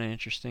 That'd be kind of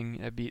interesting.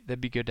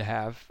 That'd be good to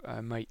have.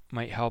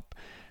 Might help.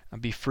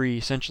 Be free,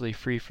 essentially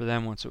free for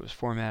them once it was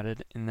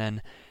formatted, and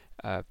then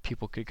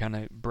people could kind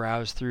of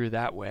browse through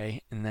that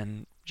way and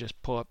then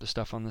just pull up the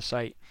stuff on the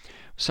site.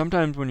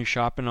 Sometimes when you're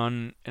shopping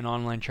on an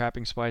online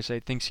trapping supply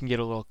site, things can get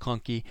a little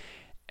clunky,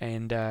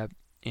 and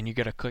you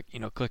got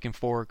to clicking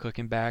forward,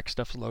 clicking back,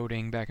 stuff's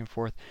loading back and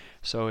forth.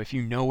 So if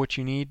you know what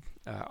you need,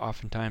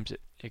 oftentimes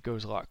it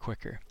goes a lot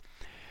quicker.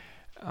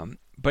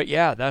 But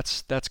yeah,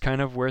 that's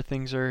kind of where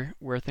things are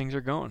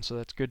going. So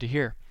that's good to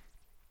hear.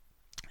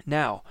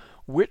 Now,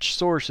 which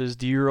sources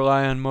do you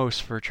rely on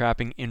most for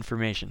trapping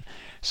information?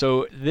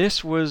 So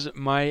this was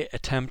my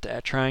attempt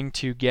at trying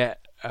to get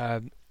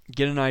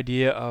an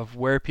idea of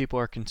where people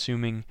are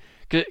consuming,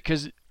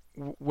 because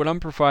what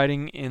I'm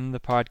providing in the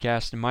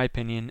podcast, in my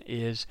opinion,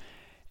 is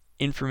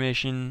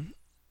information,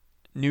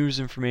 news,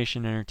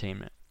 information,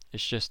 entertainment.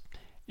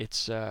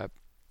 It's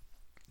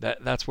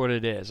That's what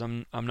it is.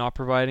 I'm not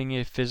providing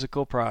a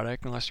physical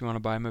product unless you want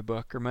to buy my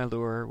book or my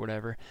lure or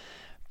whatever,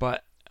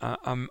 but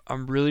I'm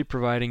really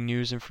providing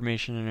news,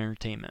 information, and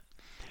entertainment.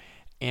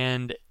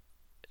 And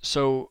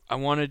so I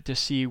wanted to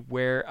see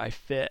where I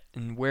fit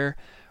and where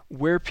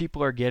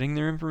people are getting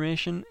their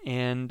information,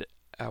 and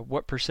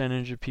what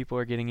percentage of people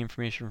are getting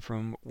information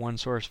from one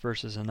source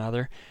versus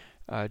another.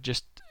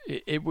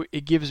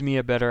 It gives me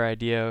a better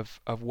idea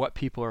of what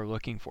people are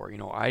looking for.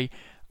 I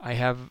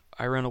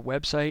run a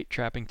website,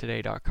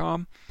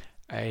 trappingtoday.com.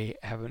 I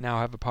now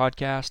have a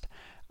podcast.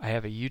 I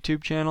have a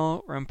YouTube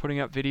channel where I'm putting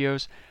up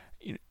videos.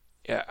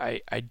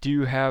 I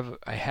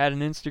had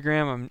an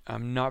Instagram.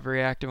 I'm not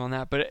very active on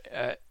that,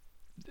 but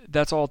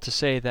that's all to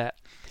say that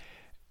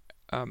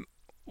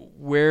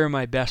where am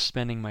I best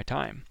spending my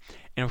time?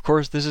 And of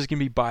course, this is going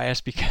to be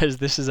biased because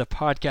this is a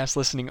podcast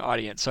listening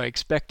audience. So I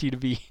expect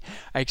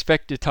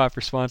the top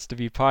response to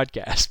be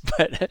podcast,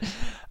 but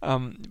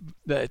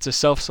it's a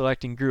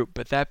self-selecting group.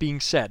 But that being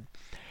said,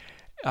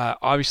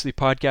 obviously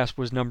podcast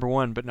was number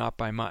one, but not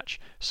by much.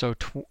 So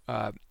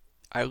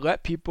I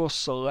let people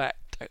select.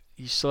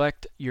 You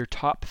select your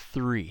top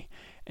 3,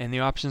 and the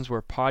options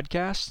were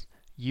podcasts,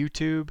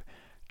 YouTube,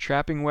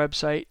 trapping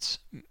websites,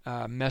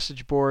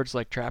 message boards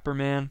like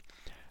Trapperman,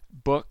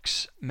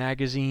 books,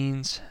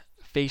 magazines,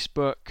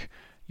 Facebook,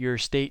 your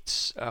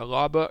state's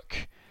law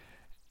book,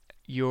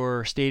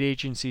 your state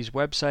agency's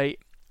website,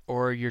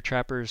 or your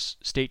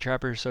State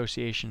Trapper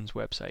Association's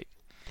website.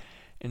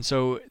 And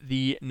so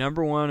the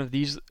number one of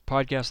these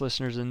podcast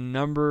listeners, the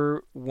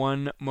number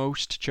one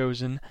most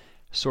chosen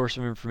source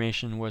of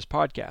information was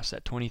podcasts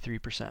at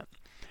 23%.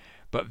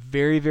 But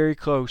very, very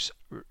close,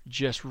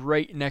 just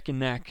right neck and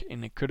neck,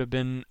 and it could have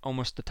been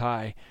almost a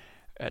tie,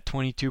 at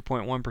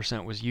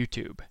 22.1% was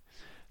YouTube.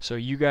 So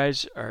you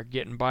guys are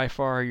getting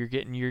you're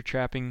getting your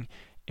trapping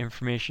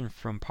information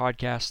from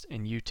podcasts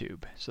and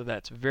YouTube. So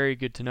that's very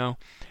good to know.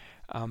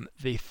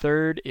 The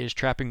third is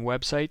trapping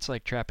websites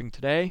like Trapping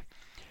Today.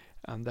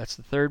 That's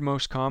the third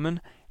most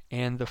common,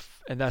 and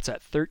that's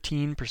at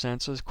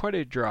 13%. So it's quite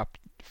a drop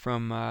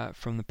from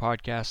the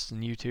podcasts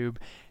and YouTube.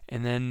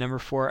 And then number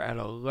 4 at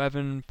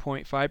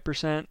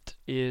 11.5%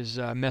 is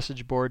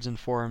message boards and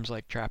forums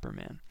like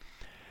Trapperman.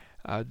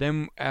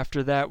 Then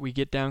after that, we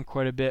get down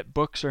quite a bit.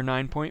 Books are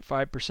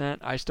 9.5%.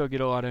 I still get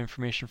a lot of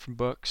information from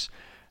books.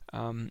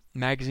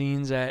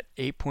 Magazines at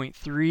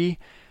 8.3%.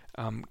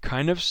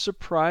 Kind of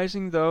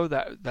surprising though,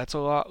 that's a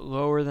lot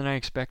lower than I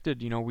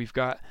expected. We've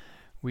got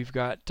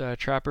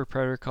Trapper,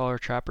 Predator Color,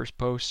 Trapper's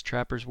Post,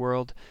 Trapper's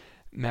World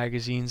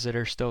magazines that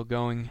are still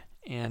going,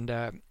 and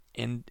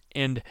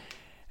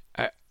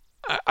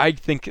I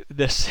think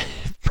this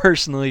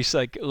personally, it's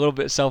like a little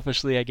bit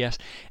selfishly, I guess,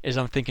 is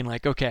I'm thinking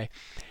like, okay,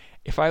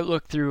 if I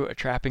look through a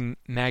trapping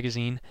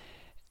magazine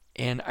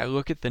and I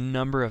look at the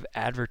number of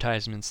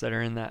advertisements that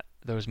are in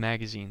those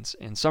magazines,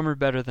 and some are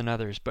better than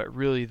others, but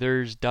really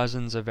there's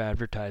dozens of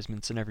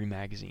advertisements in every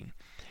magazine.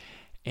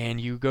 And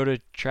you go to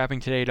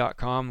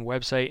trappingtoday.com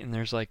website and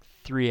there's like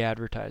 3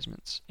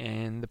 advertisements.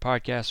 And the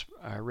podcast,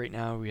 right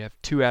now we have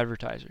 2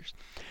 advertisers.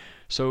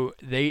 So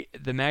the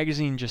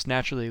magazine just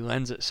naturally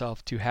lends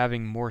itself to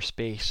having more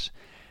space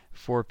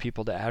for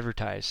people to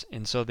advertise,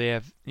 and so they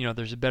have,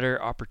 there's a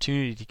better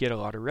opportunity to get a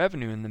lot of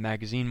revenue in the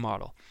magazine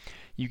model.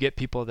 You get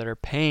people that are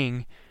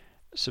paying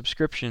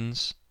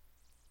subscriptions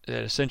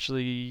that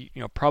essentially,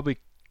 probably,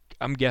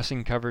 I'm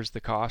guessing, covers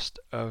the cost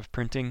of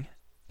printing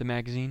the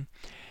magazine,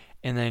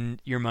 and then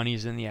your money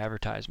is in the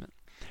advertisement.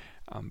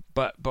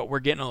 But we're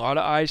getting a lot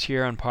of eyes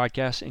here on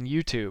podcasts and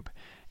YouTube,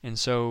 and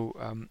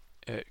so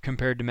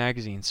compared to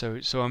magazines.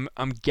 So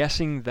I'm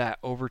guessing that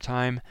over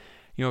time,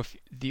 if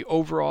the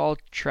overall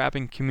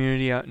trapping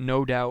community,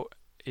 no doubt,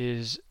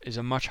 is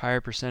a much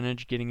higher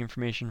percentage getting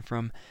information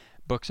from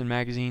books and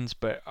magazines,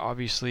 but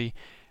obviously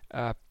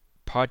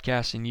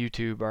podcasts and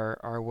YouTube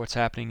are what's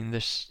happening in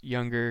this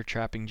younger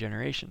trapping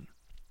generation.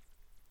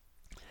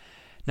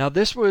 Now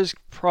this was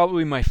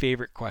probably my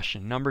favorite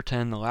question, number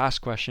 10, the last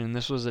question.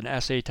 This was an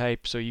essay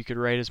type, so you could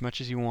write as much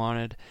as you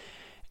wanted,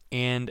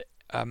 and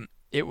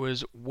it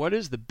was, what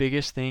is the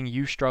biggest thing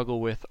you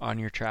struggle with on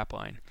your trap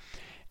line?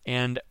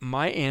 And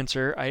my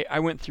answer, I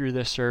went through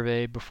this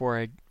survey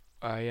before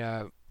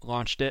I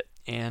launched it,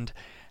 and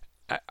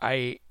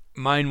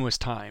mine was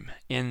time.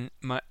 And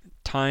my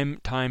time,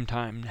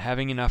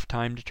 having enough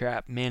time to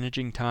trap,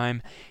 managing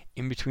time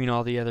in between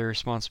all the other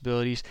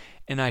responsibilities.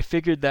 And I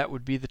figured that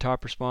would be the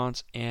top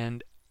response,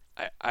 and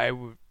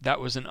that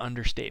was an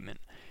understatement.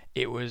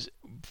 It was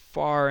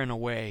far and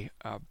away,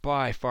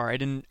 by far. I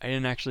didn't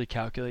actually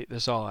calculate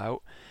this all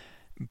out,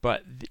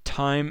 but the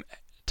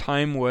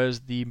time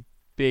was the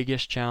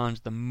biggest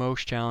challenge, the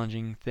most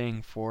challenging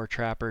thing for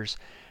trappers,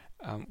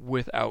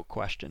 without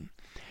question.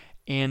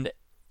 And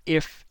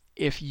if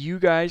you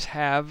guys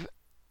have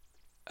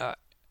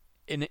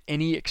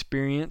any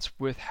experience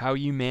with how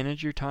you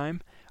manage your time,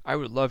 I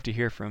would love to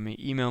hear from you.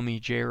 Email me,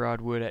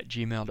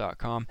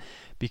 jrodwood@gmail.com,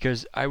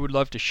 because I would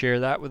love to share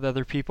that with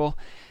other people.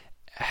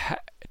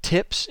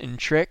 tips and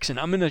tricks, and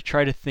I'm going to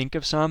try to think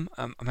of some.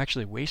 I'm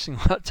actually wasting a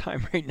lot of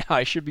time right now.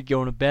 I should be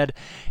going to bed,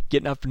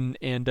 getting up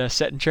and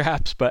setting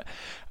traps, but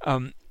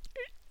I'm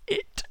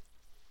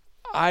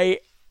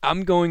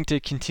going to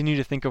continue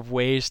to think of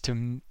ways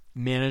to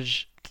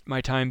manage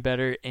my time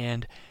better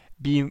and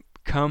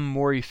become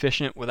more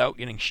efficient without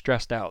getting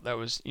stressed out. That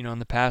was, in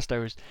the past I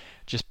was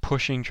just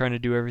pushing, trying to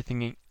do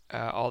everything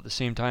all at the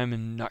same time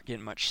and not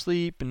getting much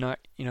sleep and not,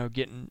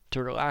 getting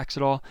to relax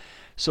at all.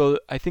 So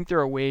I think there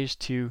are ways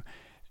to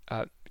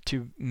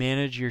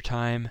manage your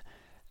time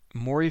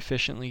more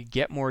efficiently,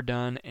 get more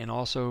done, and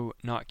also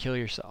not kill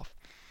yourself.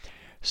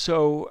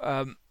 So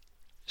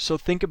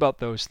think about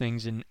those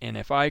things, and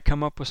if I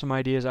come up with some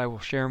ideas, I will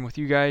share them with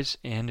you guys,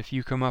 and if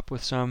you come up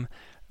with some,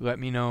 let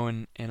me know,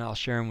 and I'll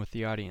share them with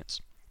the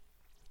audience.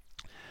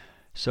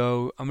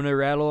 So I'm going to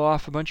rattle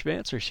off a bunch of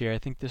answers here. I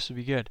think this will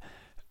be good.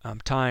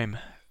 Time.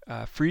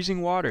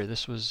 Freezing water.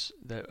 That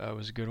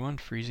was a good one.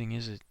 Freezing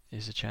is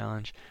a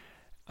challenge.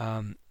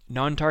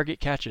 Non-target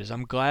catches.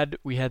 I'm glad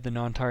we had the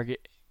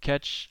non-target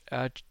catch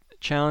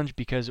challenge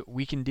because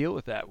we can deal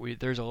with that.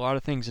 There's a lot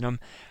of things, and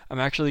I'm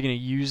actually going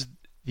to use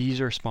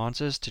these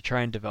responses to try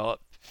and develop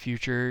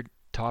future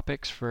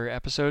topics for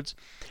episodes.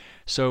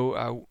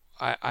 So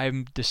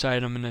I'm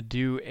decided I'm going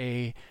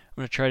to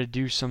try to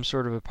do some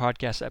sort of a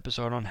podcast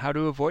episode on how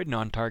to avoid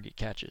non-target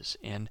catches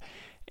and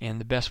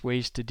the best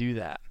ways to do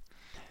that.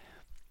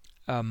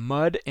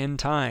 Mud and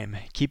time.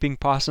 Keeping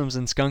possums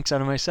and skunks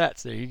out of my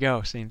sets. There you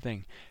go. Same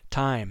thing.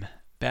 Time.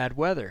 Bad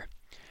weather.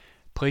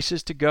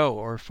 Places to go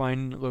or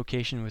find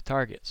location with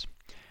targets.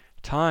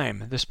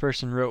 Time. This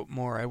person wrote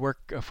more. I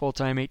work a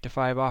full-time 8 to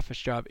 5 office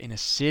job in a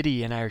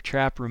city and I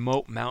trap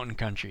remote mountain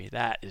country.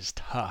 That is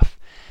tough.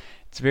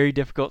 It's very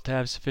difficult to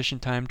have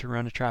sufficient time to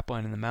run a trap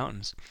line in the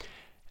mountains.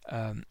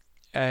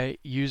 I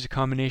use a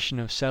combination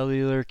of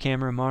cellular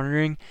camera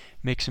monitoring,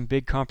 make some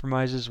big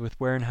compromises with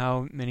where and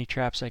how many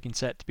traps I can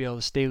set to be able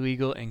to stay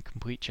legal and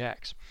complete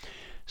checks.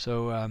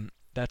 So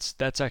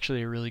that's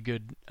actually a really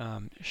good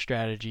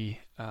strategy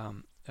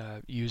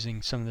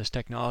using some of this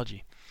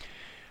technology.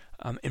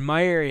 In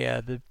my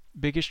area, the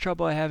biggest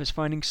trouble I have is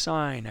finding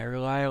sign. I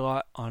rely a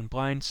lot on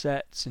blind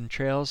sets and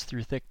trails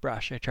through thick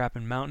brush. I trap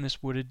in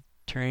mountainous wooded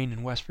terrain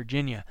in West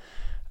Virginia.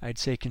 I'd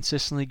say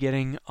consistently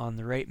getting on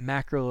the right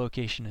macro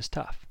location is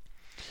tough.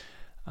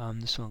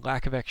 This one,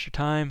 lack of extra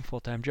time,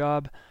 full-time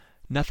job,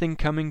 nothing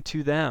coming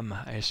to them.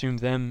 I assume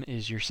them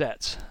is your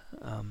sets.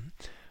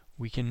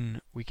 We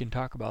can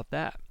talk about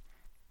that.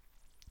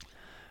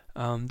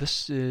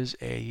 This is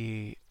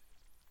a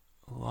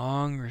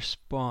long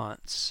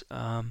response.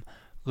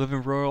 Live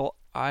in rural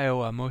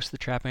Iowa. Most of the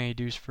trapping I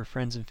do is for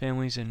friends and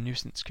families and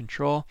nuisance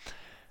control.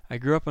 I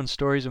grew up on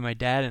stories of my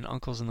dad and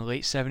uncles in the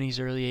late 70s,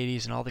 early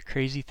 80s, and all the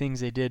crazy things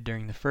they did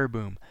during the fur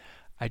boom.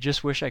 I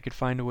just wish I could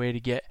find a way to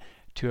get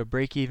to a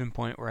break-even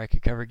point where I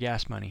could cover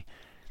gas money.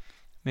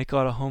 Make a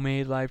lot of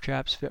homemade live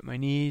traps fit my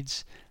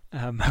needs.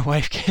 My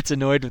wife gets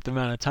annoyed with the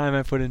amount of time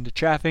I put into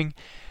trapping.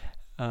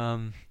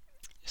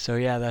 So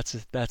yeah, that's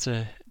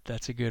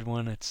a good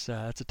one. It's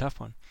a tough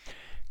one.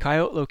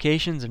 Coyote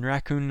locations and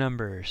raccoon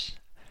numbers.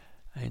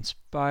 I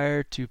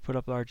inspire to put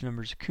up large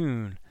numbers of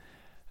coon.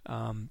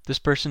 This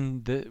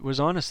person that was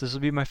honest. This will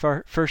be my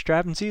first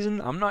trapping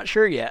season. I'm not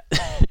sure yet.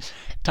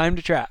 Time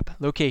to trap.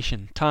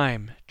 Location.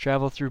 Time.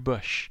 Travel through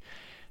bush.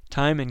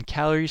 Time and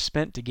calories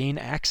spent to gain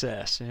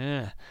access.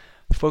 Yeah.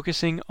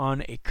 Focusing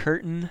on a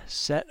curtain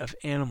set of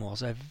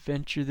animals. I've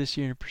ventured this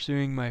year into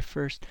pursuing my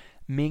first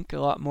mink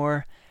a lot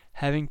more,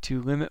 having to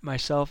limit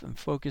myself and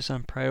focus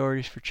on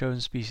priorities for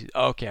chosen species.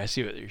 Okay, I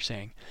see what you're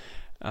saying.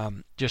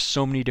 Just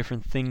so many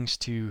different things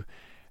to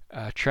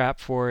trap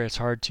for. It's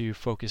hard to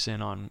focus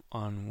in on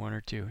one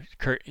or two.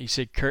 You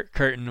said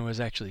curtain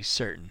was actually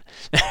certain.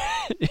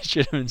 It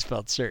should have been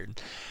spelled certain.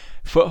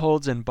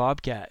 Footholds and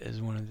bobcat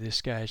is one of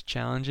this guy's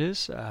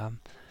challenges.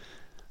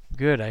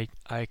 Good.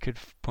 I could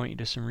point you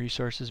to some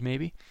resources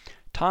maybe.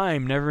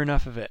 Time, never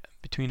enough of it.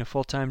 Between a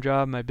full-time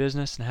job, my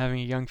business, and having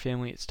a young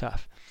family, it's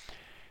tough.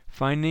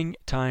 Finding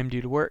time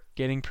due to work,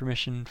 getting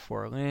permission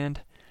for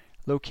land.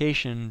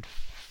 Location,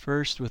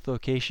 first with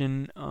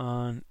location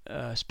on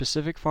a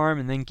specific farm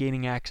and then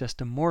gaining access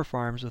to more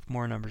farms with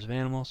more numbers of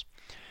animals.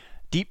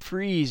 Deep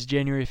freeze,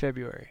 January,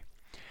 February.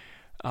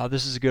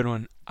 This is a good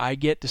one. I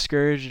get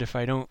discouraged if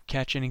I don't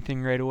catch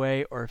anything right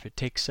away or if it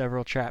takes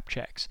several trap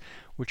checks,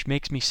 which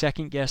makes me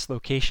second guess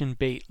location,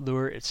 bait,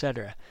 lure,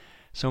 etc.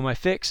 So my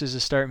fix is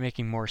to start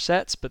making more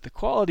sets, but the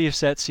quality of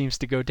sets seems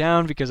to go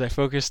down because I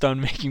focused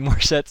on making more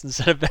sets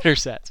instead of better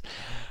sets.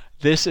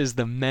 This is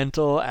the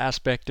mental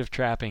aspect of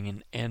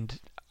trapping, and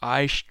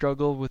I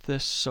struggle with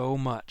this so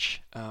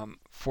much.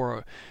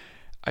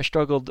 I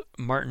struggled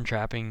marten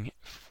trapping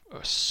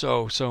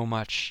so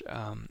much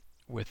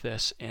with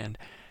this, and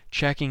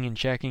checking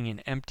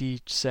and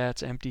empty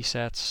sets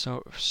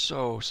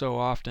so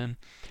often.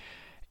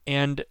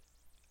 And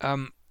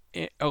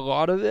a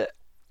lot of it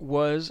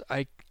was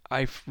I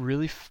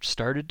really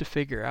started to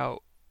figure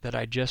out that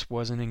I just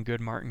wasn't in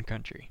good marten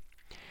country,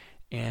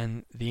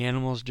 and the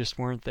animals just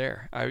weren't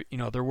there.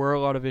 There were a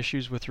lot of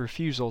issues with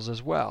refusals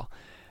as well,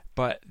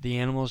 but the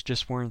animals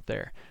just weren't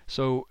there.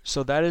 So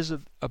that is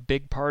a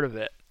big part of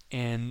it.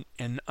 And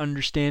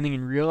understanding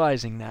and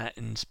realizing that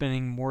and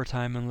spending more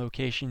time on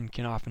location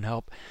can often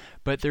help.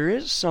 But there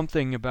is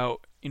something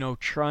about,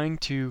 trying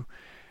to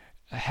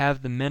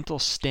have the mental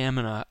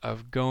stamina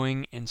of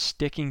going and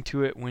sticking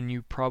to it when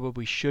you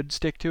probably should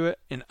stick to it,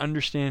 and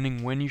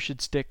understanding when you should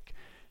stick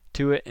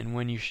to it and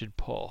when you should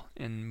pull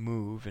and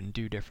move and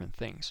do different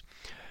things.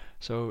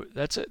 So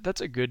that's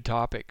a good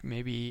topic.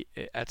 Maybe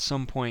at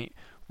some point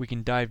we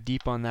can dive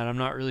deep on that. I'm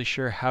not really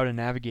sure how to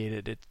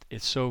navigate it.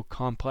 It's so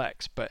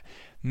complex, but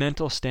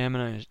mental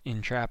stamina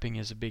in trapping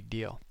is a big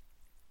deal.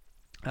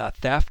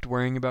 Theft,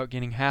 worrying about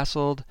getting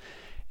hassled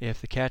if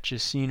the catch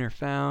is seen or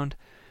found.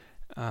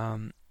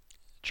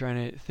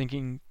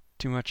 Thinking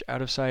too much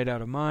out of sight,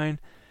 out of mind.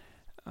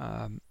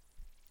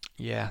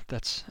 Yeah,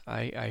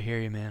 I hear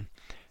you, man.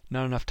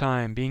 Not enough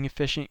time. Being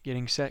efficient,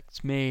 getting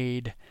sets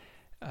made.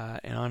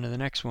 And on to the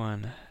next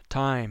one.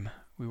 Time.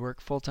 We work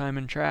full-time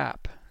in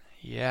trap.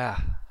 Yeah,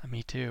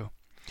 me too.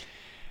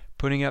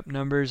 Putting up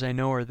numbers I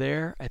know are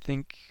there. I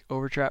think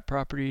overtrap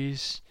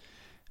properties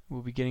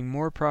will be getting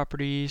more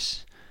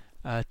properties.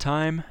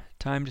 Time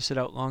to sit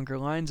out longer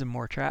lines and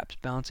more traps.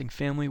 Balancing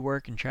family,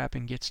 work, and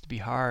trapping gets to be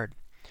hard.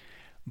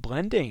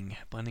 Blending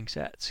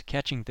sets,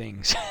 catching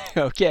things.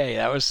 Okay,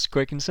 that was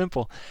quick and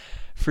simple.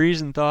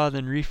 Freeze and thaw,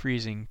 then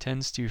refreezing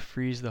tends to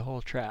freeze the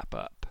whole trap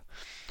up.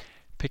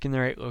 Picking the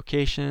right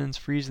locations,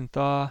 freeze and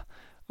thaw.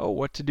 Oh,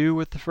 what to do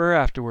with the fur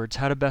afterwards?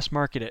 How to best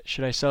market it?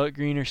 Should I sell it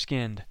green or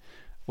skinned?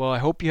 Well, I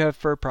hope you have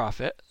fur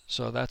profit,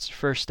 so that's the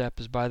first step,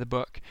 is buy the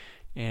book,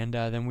 and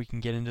then we can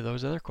get into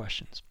those other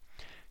questions.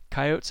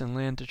 Coyotes and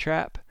land to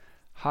trap.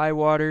 High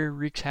water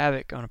wreaks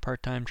havoc on a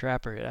part-time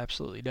trapper. It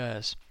absolutely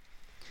does.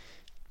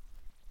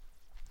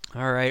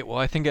 All right, well,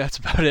 I think that's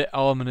about it.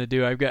 All I'm going to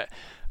do. I've got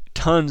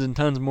tons and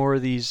tons more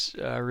of these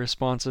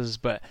responses,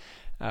 but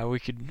we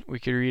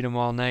could read them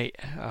all night.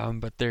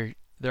 But they're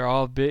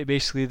all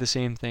basically the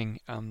same thing.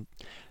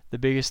 The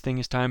biggest thing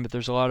is time, but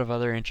there's a lot of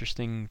other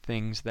interesting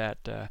things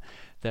that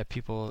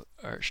people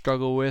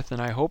struggle with,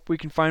 and I hope we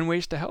can find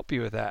ways to help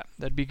you with that.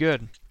 That'd be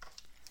good.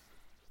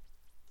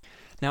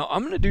 Now,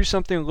 I'm going to do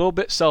something a little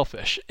bit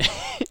selfish.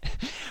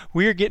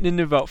 We are getting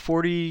into about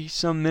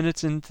 40-some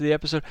minutes into the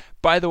episode.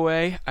 By the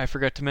way, I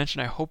forgot to mention,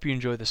 I hope you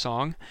enjoy the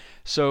song.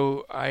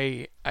 So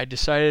I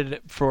decided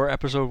for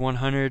episode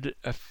 100,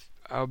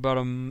 about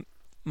a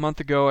month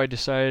ago, I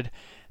decided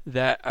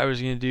that I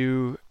was going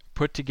to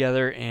put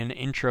together an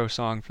intro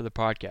song for the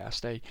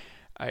podcast.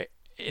 I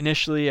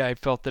initially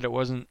felt that it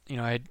wasn't,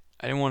 I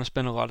didn't want to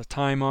spend a lot of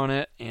time on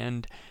it,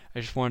 and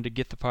I just wanted to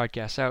get the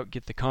podcast out,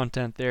 get the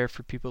content there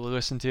for people to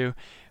listen to.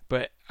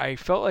 But I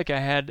felt like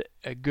I had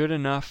a good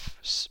enough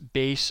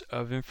base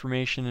of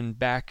information and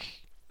back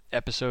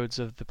episodes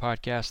of the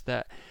podcast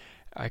that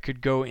I could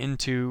go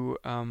into,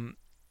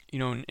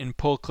 and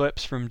pull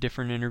clips from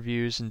different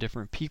interviews and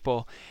different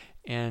people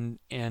and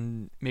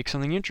make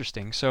something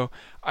interesting. So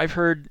I've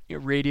heard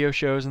radio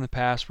shows in the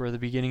past where at the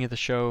beginning of the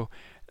show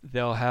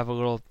they'll have a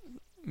little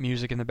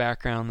music in the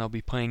background. They'll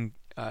be playing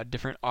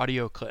different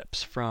audio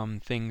clips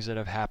from things that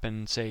have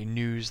happened, say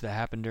news that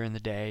happened during the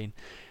day, and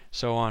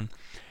so on.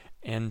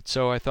 And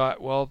so I thought,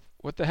 well,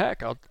 what the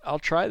heck? I'll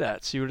try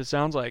that, see what it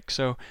sounds like.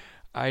 So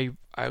I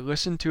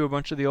listened to a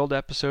bunch of the old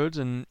episodes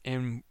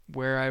and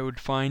where I would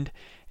find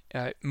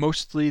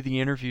mostly the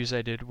interviews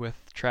I did with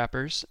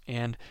trappers,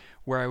 and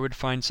where I would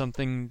find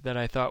something that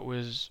I thought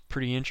was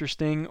pretty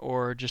interesting,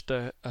 or just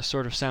a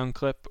sort of sound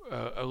clip,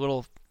 a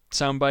little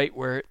sound bite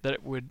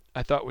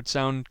I thought would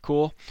sound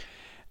cool.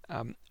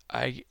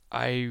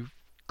 I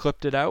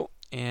clipped it out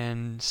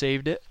and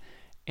saved it,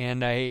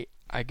 and I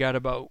got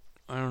about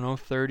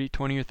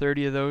 20 or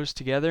 30 of those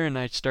together, and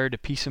I started to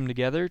piece them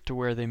together to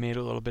where they made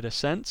a little bit of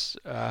sense,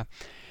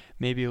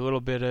 maybe a little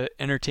bit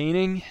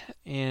entertaining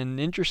and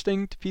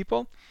interesting to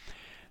people.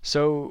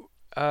 So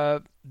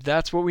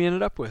that's what we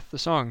ended up with, the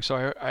song.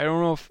 So I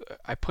don't know if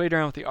I played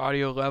around with the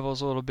audio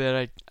levels a little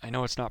bit. I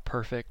know it's not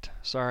perfect,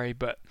 sorry,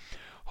 but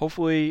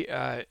hopefully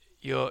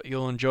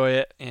you'll enjoy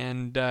it,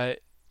 and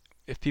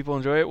if people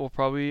enjoy it, I'll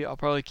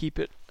probably keep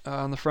it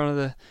on the front of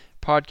the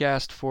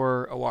podcast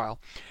for a while.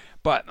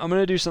 But I'm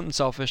going to do something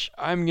selfish.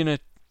 I'm going to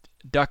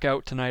duck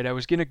out tonight. I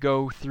was going to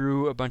go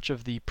through a bunch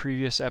of the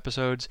previous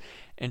episodes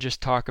and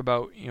just talk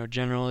about,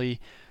 generally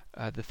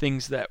the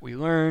things that we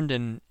learned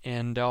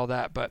and all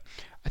that. But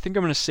I think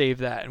I'm going to save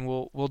that, and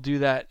we'll do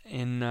that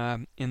in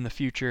the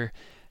future,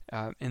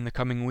 in the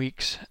coming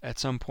weeks at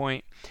some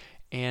point.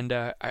 And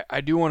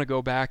I do want to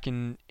go back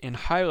and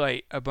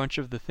highlight a bunch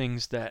of the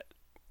things that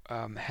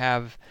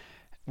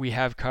we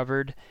have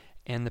covered,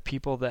 and the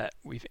people that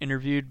we've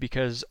interviewed,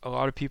 because a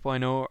lot of people I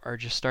know are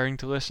just starting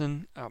to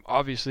listen.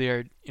 Obviously,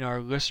 our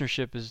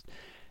listenership has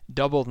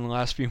doubled in the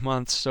last few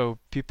months, so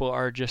people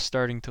are just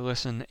starting to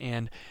listen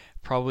and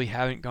probably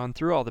haven't gone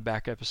through all the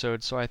back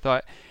episodes. So I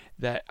thought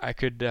that I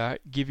could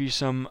give you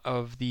some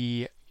of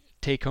the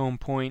take-home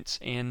points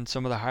and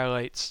some of the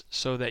highlights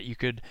so that you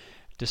could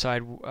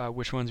decide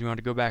which ones you want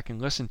to go back and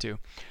listen to.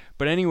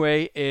 But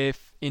anyway,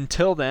 if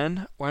until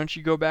then, why don't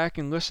you go back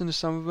and listen to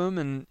some of them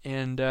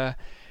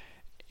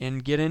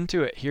and get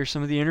into it. Hear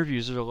some of the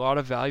interviews. There's a lot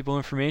of valuable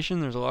information.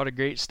 There's a lot of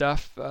great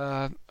stuff,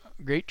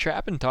 great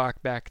trapping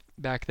talk back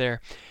there.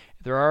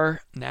 There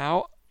are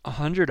now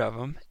 100 of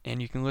them,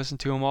 and you can listen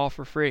to them all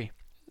for free,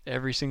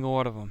 every single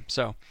one of them.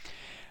 So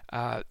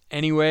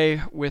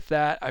anyway, with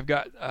that, I've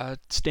got a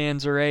Stan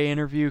Zare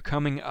interview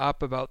coming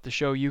up about the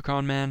show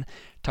Yukon Man,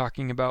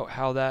 talking about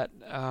how that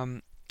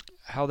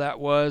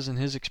was and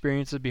his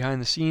experiences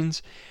behind the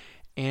scenes.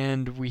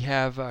 And we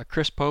have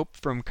Chris Pope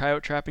from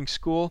Coyote Trapping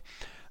School.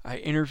 I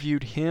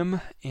interviewed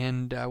him,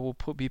 and we'll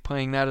be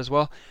playing that as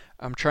well.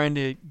 I'm trying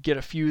to get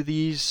a few of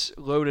these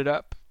loaded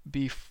up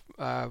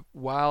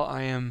while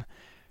I am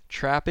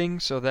trapping,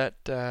 so that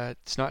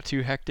it's not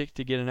too hectic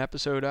to get an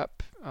episode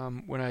up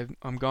when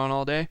I'm gone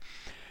all day.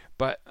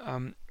 But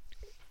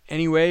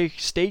anyway,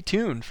 stay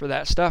tuned for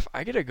that stuff.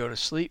 I gotta go to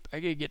sleep. I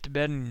gotta get to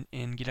bed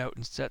and get out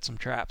and set some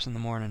traps in the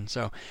morning.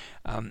 So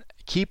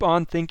keep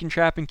on thinking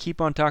trapping, keep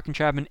on talking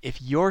trapping.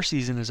 If your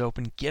season is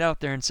open, get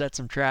out there and set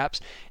some traps,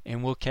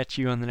 and we'll catch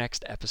you on the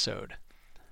next episode.